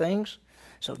those three things?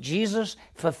 So Jesus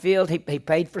fulfilled, he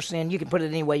paid for sin. You can put it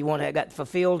any way you want. It got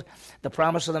fulfilled the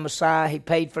promise of the Messiah. He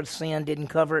paid for sin, didn't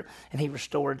cover it, and he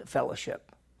restored fellowship.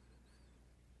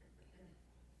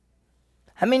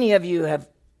 How many of you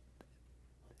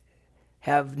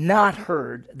have not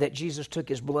heard that Jesus took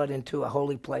his blood into a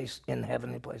holy place in the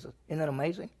heavenly places? Isn't that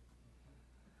amazing?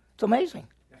 It's amazing.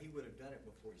 Now, he would have done it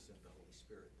before he sent the Holy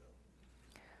Spirit,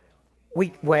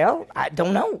 though. I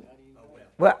don't know.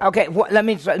 Well, okay, let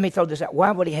me throw this out.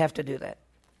 Why would he have to do that?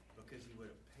 Because he would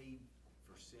have paid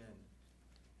for sin.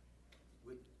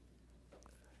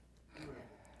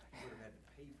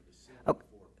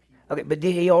 Okay, but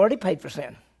he already paid for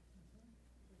sin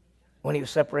when he was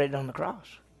separated on the cross.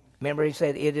 Remember, he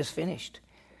said, it is finished.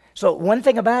 So one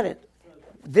thing about it,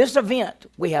 this event,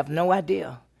 we have no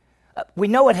idea. We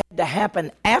know it had to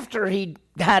happen after he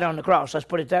died on the cross. Let's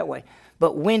put it that way.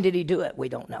 But when did he do it? We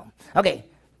don't know. Okay,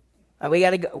 we got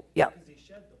to go. Yeah. Because he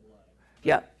shed the blood.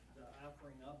 Yeah. The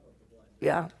offering up of the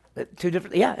blood. Yeah. Two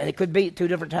different. Yeah, and it could be 2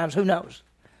 different times. Who knows?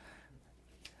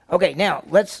 Okay, now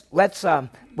let's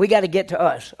we got to get to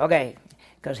us. Okay,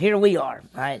 because here we are.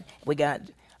 All right, we got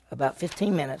about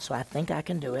 15 minutes, so I think I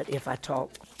can do it if I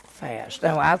talk fast.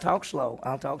 No, I'll talk slow.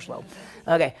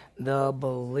 Okay, the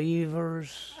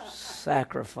believer's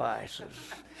sacrifices.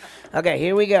 Okay,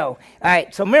 here we go. All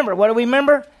right, so remember, what do we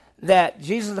remember? That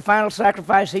Jesus is the final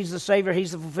sacrifice. He's the Savior.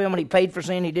 He's the fulfillment. He paid for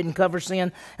sin. He didn't cover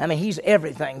sin. I mean, he's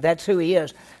everything. That's who he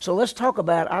is. So let's talk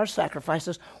about our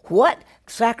sacrifices. What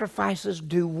sacrifices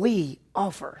do we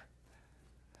offer?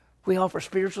 We offer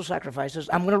spiritual sacrifices.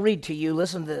 I'm going to read to you.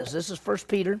 Listen to this. This is 1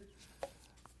 Peter.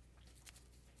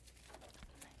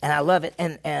 And I love it.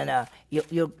 And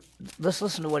let's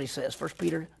listen to what he says. 1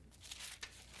 Peter.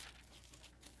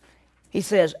 He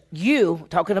says, you,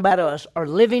 talking about us, are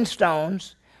living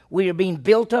stones. We are being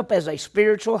built up as a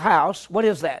spiritual house. What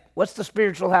is that? What's the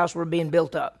spiritual house we're being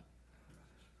built up?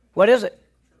 What is it?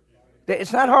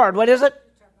 It's not hard. What is it?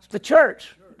 It's the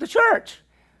church. The church.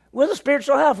 We're the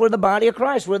spiritual house. We're the body of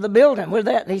Christ. We're the building. We're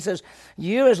that. And he says,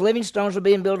 you as living stones are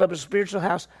being built up as a spiritual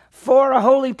house for a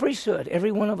holy priesthood.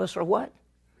 Every one of us are what?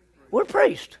 We're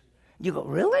priests. You go,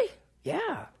 really?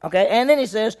 Yeah. Okay. And then he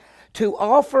says, to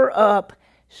offer up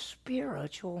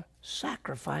spiritual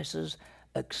sacrifices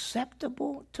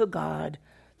acceptable to God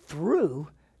through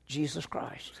Jesus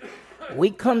Christ. We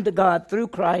come to God through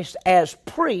Christ as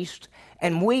priests,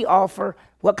 and we offer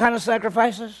what kind of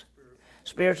sacrifices?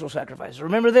 Spiritual sacrifices.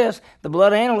 Remember this, the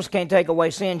blood of animals can't take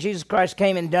away sin. Jesus Christ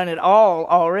came and done it all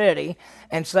already,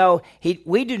 and so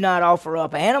we do not offer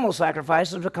up animal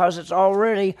sacrifices because it's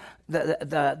already,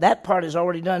 that part is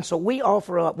already done. So we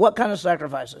offer up what kind of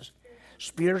sacrifices?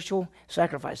 Spiritual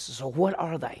sacrifices. So what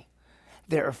are they?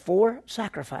 There are 4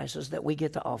 sacrifices that we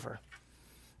get to offer.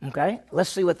 Okay? Let's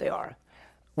see what they are.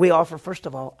 We offer, first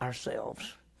of all,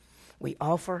 ourselves. We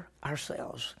offer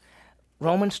ourselves.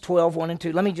 Romans 12, 1 and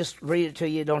 2. Let me just read it to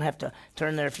you. You don't have to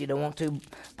turn there if you don't want to.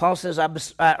 Paul says,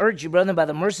 I urge you, brethren, by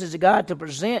the mercies of God, to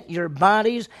present your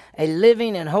bodies a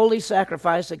living and holy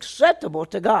sacrifice acceptable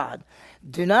to God.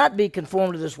 Do not be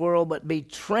conformed to this world, but be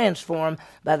transformed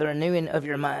by the renewing of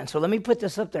your mind. So let me put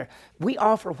this up there. We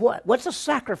offer what? What's a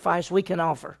sacrifice we can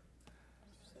offer?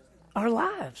 Our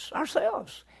lives,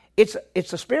 ourselves. It's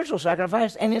a spiritual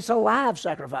sacrifice, and it's a live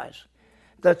sacrifice.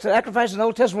 The sacrifice in the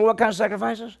Old Testament, what kind of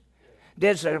sacrifices?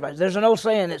 Dead sacrifices. There's an old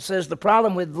saying that says the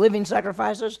problem with living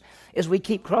sacrifices is we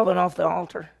keep crawling off the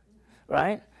altar,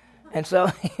 right? And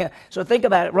so, so think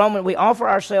about it. We offer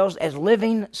ourselves as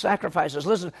living sacrifices.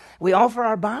 Listen, we offer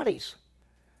our bodies.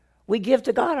 We give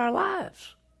to God our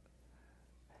lives.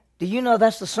 Do you know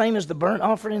that's the same as the burnt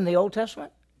offering in the Old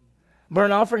Testament?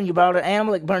 Burnt offering, you brought an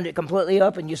animal, it burned it completely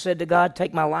up, and you said to God,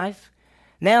 take my life.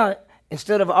 Now,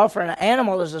 instead of offering an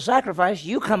animal as a sacrifice,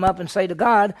 you come up and say to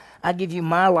God, I give you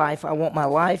my life. I want my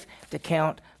life to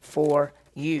count for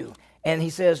you. And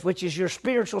he says, which is your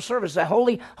spiritual service, that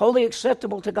holy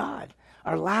acceptable to God.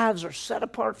 Our lives are set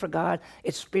apart for God.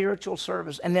 It's spiritual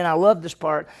service. And then I love this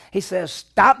part. He says,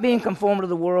 stop being conformed to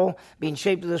the world, being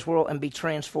shaped to this world, and be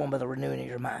transformed by the renewing of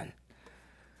your mind.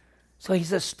 So he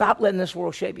says, stop letting this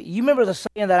world shape you. You remember the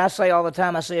saying that I say all the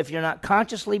time? I say, if you're not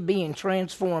consciously being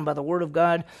transformed by the Word of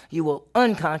God, you will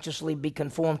unconsciously be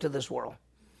conformed to this world.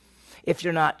 If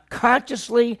you're not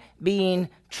consciously being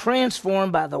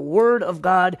transformed by the Word of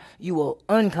God, you will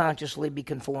unconsciously be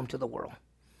conformed to the world.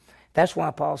 That's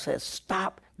why Paul says,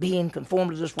 stop being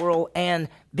conformed to this world and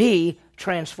be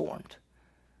transformed.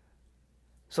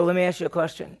 So let me ask you a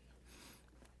question.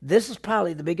 This is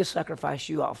probably the biggest sacrifice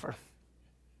you offer.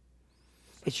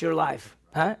 It's your life.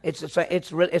 Huh? It's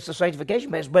a sanctification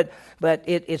base, but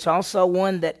it's also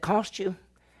one that costs you.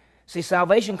 See,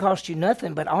 salvation costs you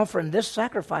nothing, but offering this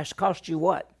sacrifice costs you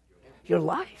what? Your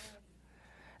life.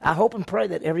 I hope and pray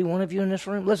that every one of you in this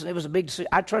room, listen, it was a big decision.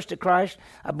 I trusted Christ.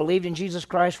 I believed in Jesus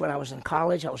Christ when I was in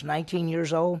college. I was 19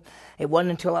 years old. It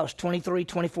wasn't until I was 23,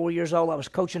 24 years old, I was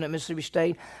coaching at Mississippi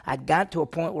State. I got to a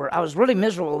point where I was really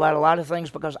miserable about a lot of things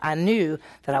because I knew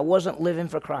that I wasn't living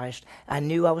for Christ. I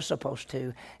knew I was supposed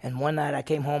to. And one night I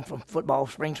came home from football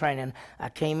spring training. I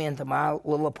came into my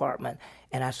little apartment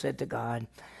and I said to God,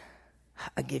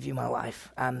 I give you my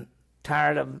life.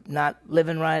 tired of not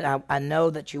living right. I know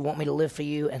that you want me to live for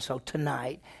you. And so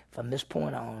tonight, from this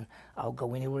point on, I'll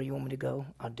go anywhere you want me to go.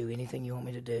 I'll do anything you want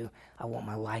me to do. I want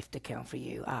my life to count for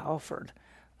you. I offered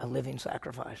a living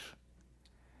sacrifice.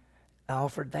 I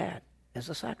offered that as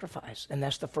a sacrifice. And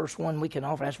that's the first one we can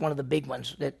offer. That's one of the big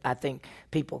ones that I think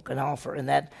people can offer. And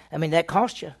that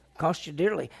costs you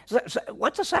dearly. So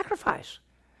what's a sacrifice?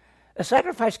 A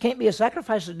sacrifice can't be a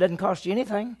sacrifice that doesn't cost you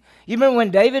anything. You remember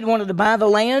when David wanted to buy the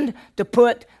land to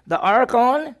put the ark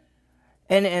on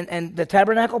and the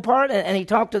tabernacle part, and he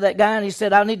talked to that guy and he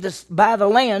said, I need to buy the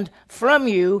land from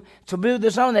you to build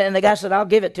this on there. And the guy said, I'll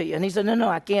give it to you. And he said, no,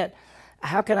 I can't.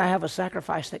 How can I have a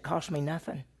sacrifice that costs me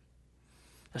nothing?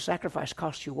 A sacrifice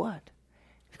costs you what?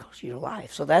 It costs you your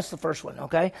life. So that's the first one,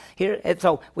 okay?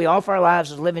 So we offer our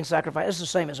lives as a living sacrifice. It's the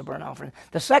same as a burnt offering.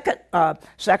 The second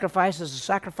sacrifice is a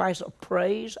sacrifice of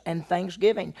praise and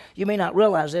thanksgiving. You may not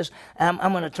realize this. I'm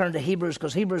going to turn to Hebrews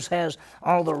because Hebrews has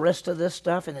all the rest of this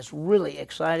stuff, and it's really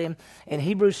exciting. In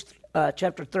Hebrews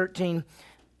chapter 13,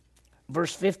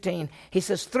 verse 15, he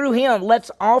says, through him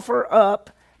let's offer up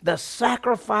the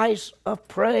sacrifice of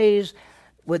praise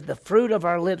with the fruit of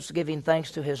our lips giving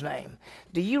thanks to his name.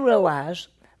 Do you realize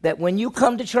that when you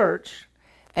come to church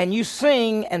and you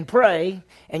sing and pray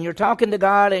and you're talking to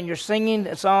God and you're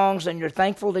singing songs and you're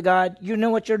thankful to God, you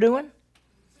know what you're doing?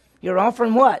 You're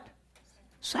offering what?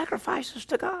 Sacrifices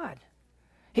to God.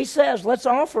 He says, let's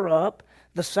offer up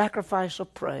the sacrifice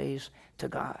of praise to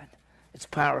God. It's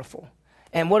powerful.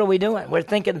 And what are we doing?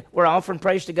 We're offering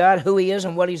praise to God, who he is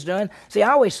and what he's doing. See,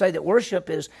 I always say that worship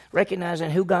is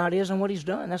recognizing who God is and what he's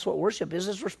doing. That's what worship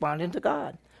is responding to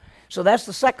God. So that's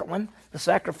the second one, the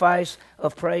sacrifice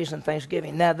of praise and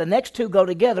thanksgiving. Now, the next two go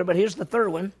together, but here's the third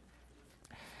one,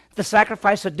 the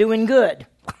sacrifice of doing good.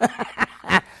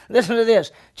 Listen to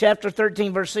this. Chapter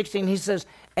 13, verse 16, he says,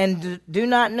 and do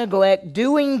not neglect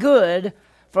doing good,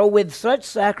 for with such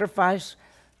sacrifice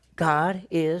God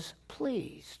is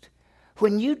pleased.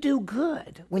 When you do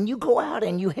good, when you go out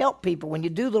and you help people, when you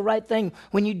do the right thing,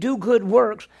 when you do good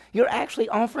works, you're actually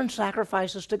offering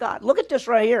sacrifices to God. Look at this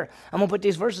right here. I'm going to put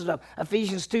these verses up.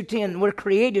 Ephesians 2:10, we're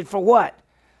created for what?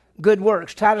 Good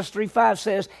works. Titus 3:5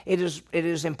 says it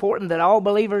is important that all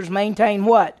believers maintain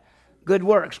what? Good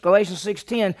works. Galatians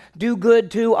 6:10, do good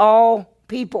to all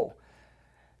people.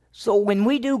 So when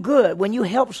we do good, when you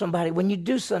help somebody, when you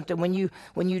do something, when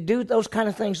you do those kind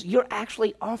of things, you're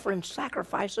actually offering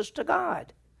sacrifices to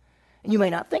God. And you may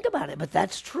not think about it, but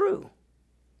that's true.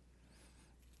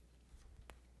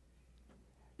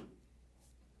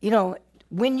 You know,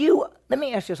 let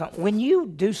me ask you something. When you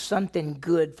do something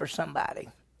good for somebody,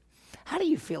 how do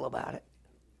you feel about it?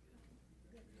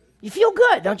 You feel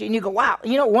good, don't you? And you go, wow.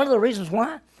 You know, one of the reasons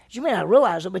why is you may not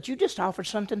realize it, but you just offered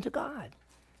something to God.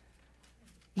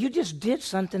 You just did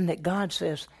something that God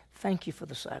says, thank you for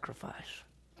the sacrifice.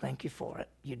 Thank you for it.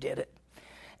 You did it.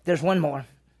 There's one more.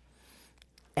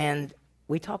 And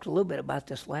we talked a little bit about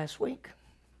this last week.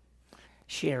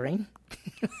 Sharing.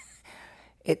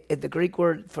 The Greek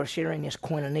word for sharing is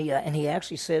koinonia, and he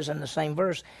actually says in the same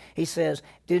verse, he says,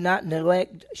 do not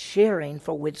neglect sharing,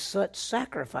 for with such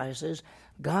sacrifices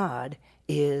God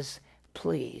is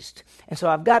pleased. And so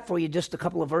I've got for you just a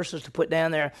couple of verses to put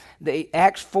down there. The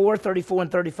Acts 4:34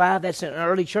 and 35, that's in an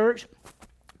early church.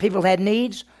 People had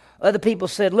needs. Other people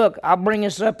said, look, I'll bring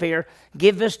this up here.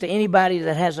 Give this to anybody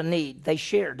that has a need. They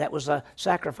shared. That was a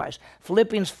sacrifice.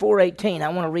 Philippians 4:18, I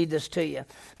want to read this to you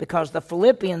because the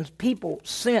Philippians people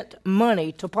sent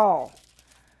money to Paul.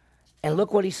 And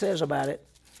look what he says about it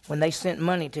when they sent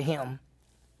money to him.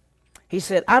 He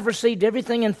said, I've received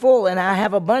everything in full, and I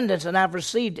have abundance, and I've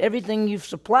received everything you've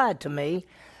supplied to me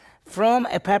from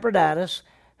Epaphroditus.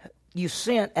 You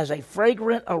sent as a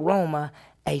fragrant aroma,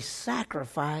 a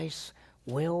sacrifice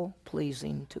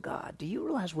well-pleasing to God. Do you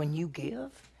realize when you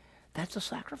give, that's a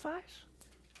sacrifice?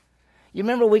 You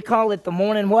remember we call it the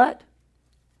morning what?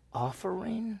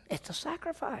 Offering. It's a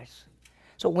sacrifice.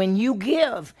 So when you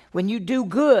give, when you do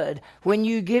good, when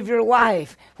you give your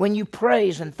life, when you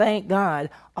praise and thank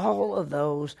God, all of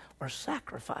those are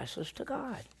sacrifices to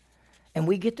God. And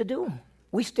we get to do them.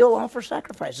 We still offer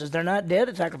sacrifices. They're not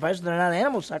dead sacrifices. They're not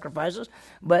animal sacrifices,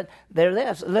 but they're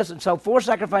this. Listen, so 4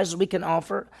 sacrifices we can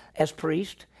offer as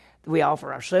priests. We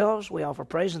offer ourselves, we offer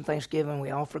praise and thanksgiving,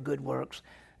 we offer good works,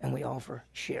 and we offer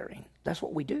sharing. That's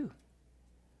what we do.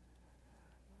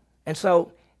 And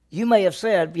so you may have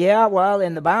said, yeah, well,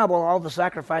 in the Bible, all the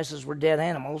sacrifices were dead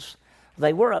animals.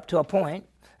 They were up to a point,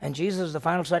 and Jesus is the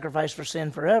final sacrifice for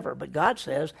sin forever. But God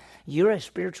says, you're a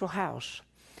spiritual house,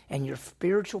 and you're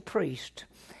spiritual priest,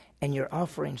 and you're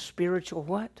offering spiritual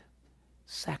what?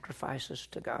 Sacrifices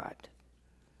to God.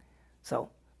 So,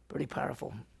 pretty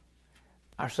powerful.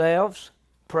 ourselves,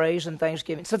 praise, and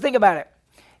thanksgiving. So think about it.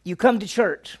 You come to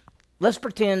church. Let's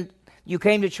pretend you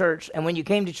came to church, and when you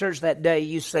came to church that day,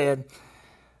 you said,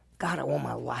 God, I want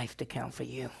my life to count for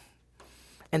you.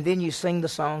 And then you sing the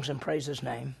songs and praise his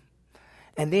name.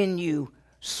 And then you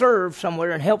serve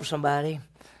somewhere and help somebody.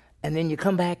 And then you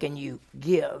come back and you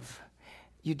give.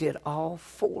 You did all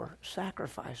 4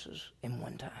 sacrifices in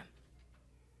one time.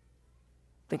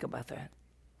 Think about that.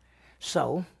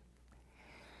 So,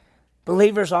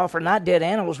 believers offer not dead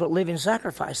animals, but living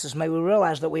sacrifices. May we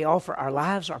realize that we offer our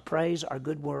lives, our praise, our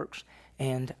good works,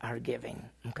 and our giving.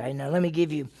 Okay, now let me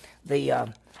give you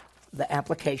the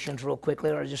applications real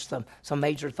quickly, or just some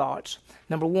major thoughts.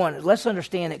 Number 1, let's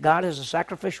understand that God has a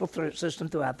sacrificial system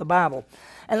throughout the Bible.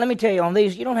 And let me tell you, on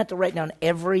these, you don't have to write down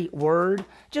every word.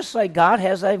 Just say God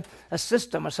has a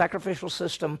system, a sacrificial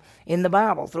system in the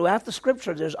Bible. Throughout the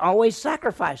Scripture, there's always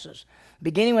sacrifices,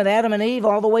 beginning with Adam and Eve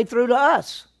all the way through to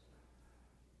us.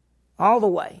 All the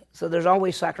way. So there's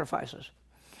always sacrifices.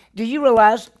 Do you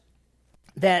realize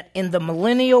that in the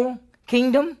millennial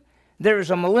kingdom, there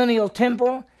is a millennial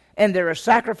temple and there are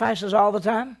sacrifices all the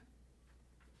time?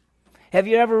 Have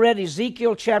you ever read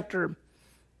Ezekiel chapter,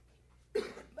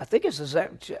 I think it's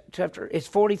chapter, it's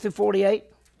 40 through 48?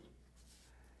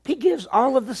 He gives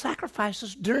all of the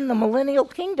sacrifices during the millennial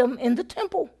kingdom in the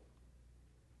temple.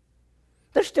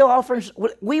 They're still offering,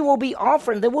 we will be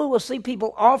offering, that we will see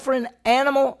people offering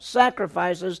animal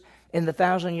sacrifices in the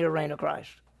 1,000-year reign of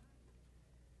Christ.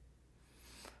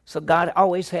 So God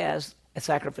always has a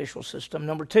sacrificial system.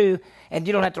 Number 2, and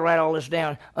you don't have to write all this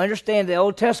down, understand the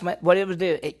Old Testament, what it was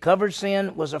doing. It covered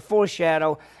sin, was a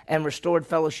foreshadow, and restored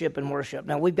fellowship and worship.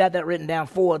 Now, we've got that written down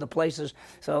 4 of the places,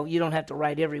 so you don't have to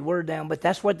write every word down, but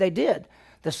that's what they did.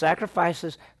 The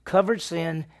sacrifices covered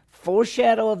sin,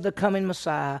 foreshadow of the coming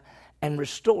Messiah, and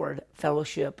restored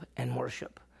fellowship and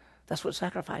worship. That's what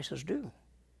sacrifices do.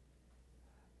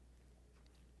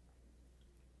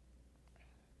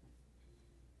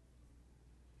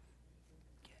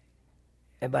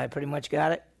 Everybody pretty much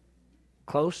got it?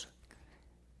 Close?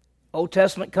 Old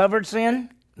Testament covered sin,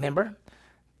 remember?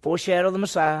 Foreshadow of the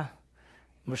Messiah,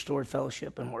 restored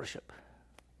fellowship and worship.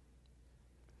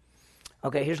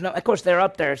 Okay, of course they're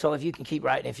up there, so if you can keep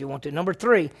writing if you want to. Number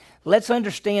 3, let's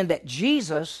understand that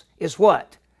Jesus is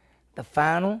what? The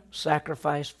final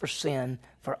sacrifice for sin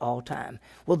for all time.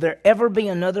 Will there ever be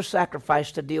another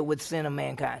sacrifice to deal with sin of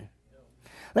mankind? No.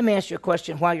 Let me ask you a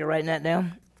question while you're writing that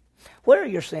down. Where are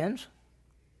your sins?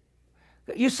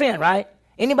 You sin, right?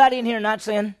 Anybody in here not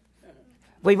sin?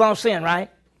 We've all sinned,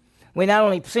 right? We not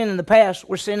only sin in the past,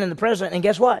 we're sinning in the present, and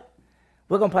guess what?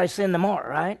 We're going to probably sin tomorrow,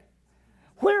 right?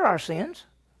 Where are our sins?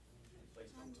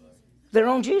 They're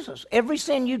on Jesus. Every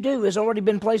sin you do has already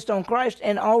been placed on Christ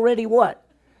and already what?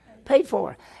 Paid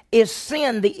for. Is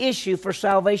sin the issue for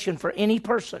salvation for any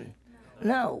person?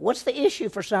 No. What's the issue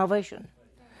for salvation?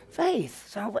 Faith.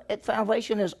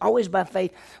 Salvation is always by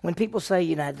faith. When people say,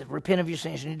 you need to repent of your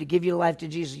sins, you need to give your life to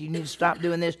Jesus, you need to stop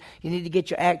doing this, you need to get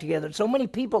your act together. So many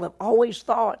people have always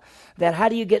thought that how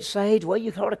do you get saved? Well,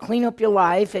 you sort of clean up your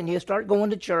life and you start going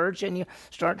to church and you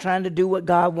start trying to do what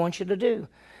God wants you to do.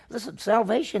 Listen,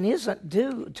 salvation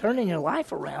isn't turning your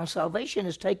life around. Salvation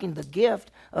is taking the gift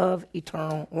of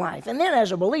eternal life. And then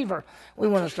as a believer, we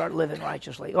want to start living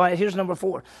righteously. All right, here's number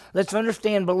 4. Let's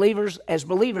understand as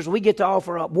believers, we get to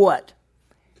offer up what?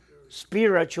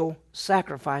 Spiritual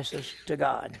sacrifices to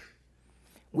God.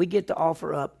 We get to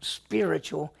offer up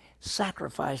spiritual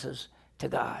sacrifices to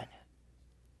God.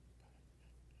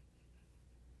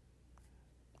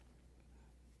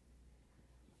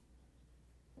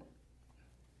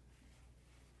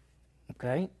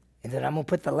 Okay, and then I'm going to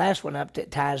put the last one up that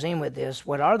ties in with this.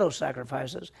 What are those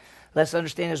sacrifices? Let's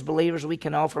understand as believers we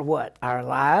can offer what? Our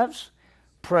lives,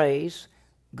 praise,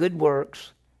 good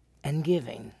works, and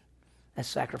giving as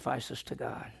sacrifices to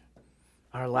God.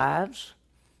 Our lives,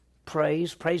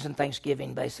 praise and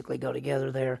thanksgiving basically go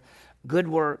together there. Good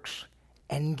works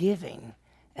and giving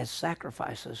as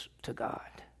sacrifices to God.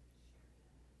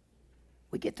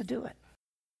 We get to do it.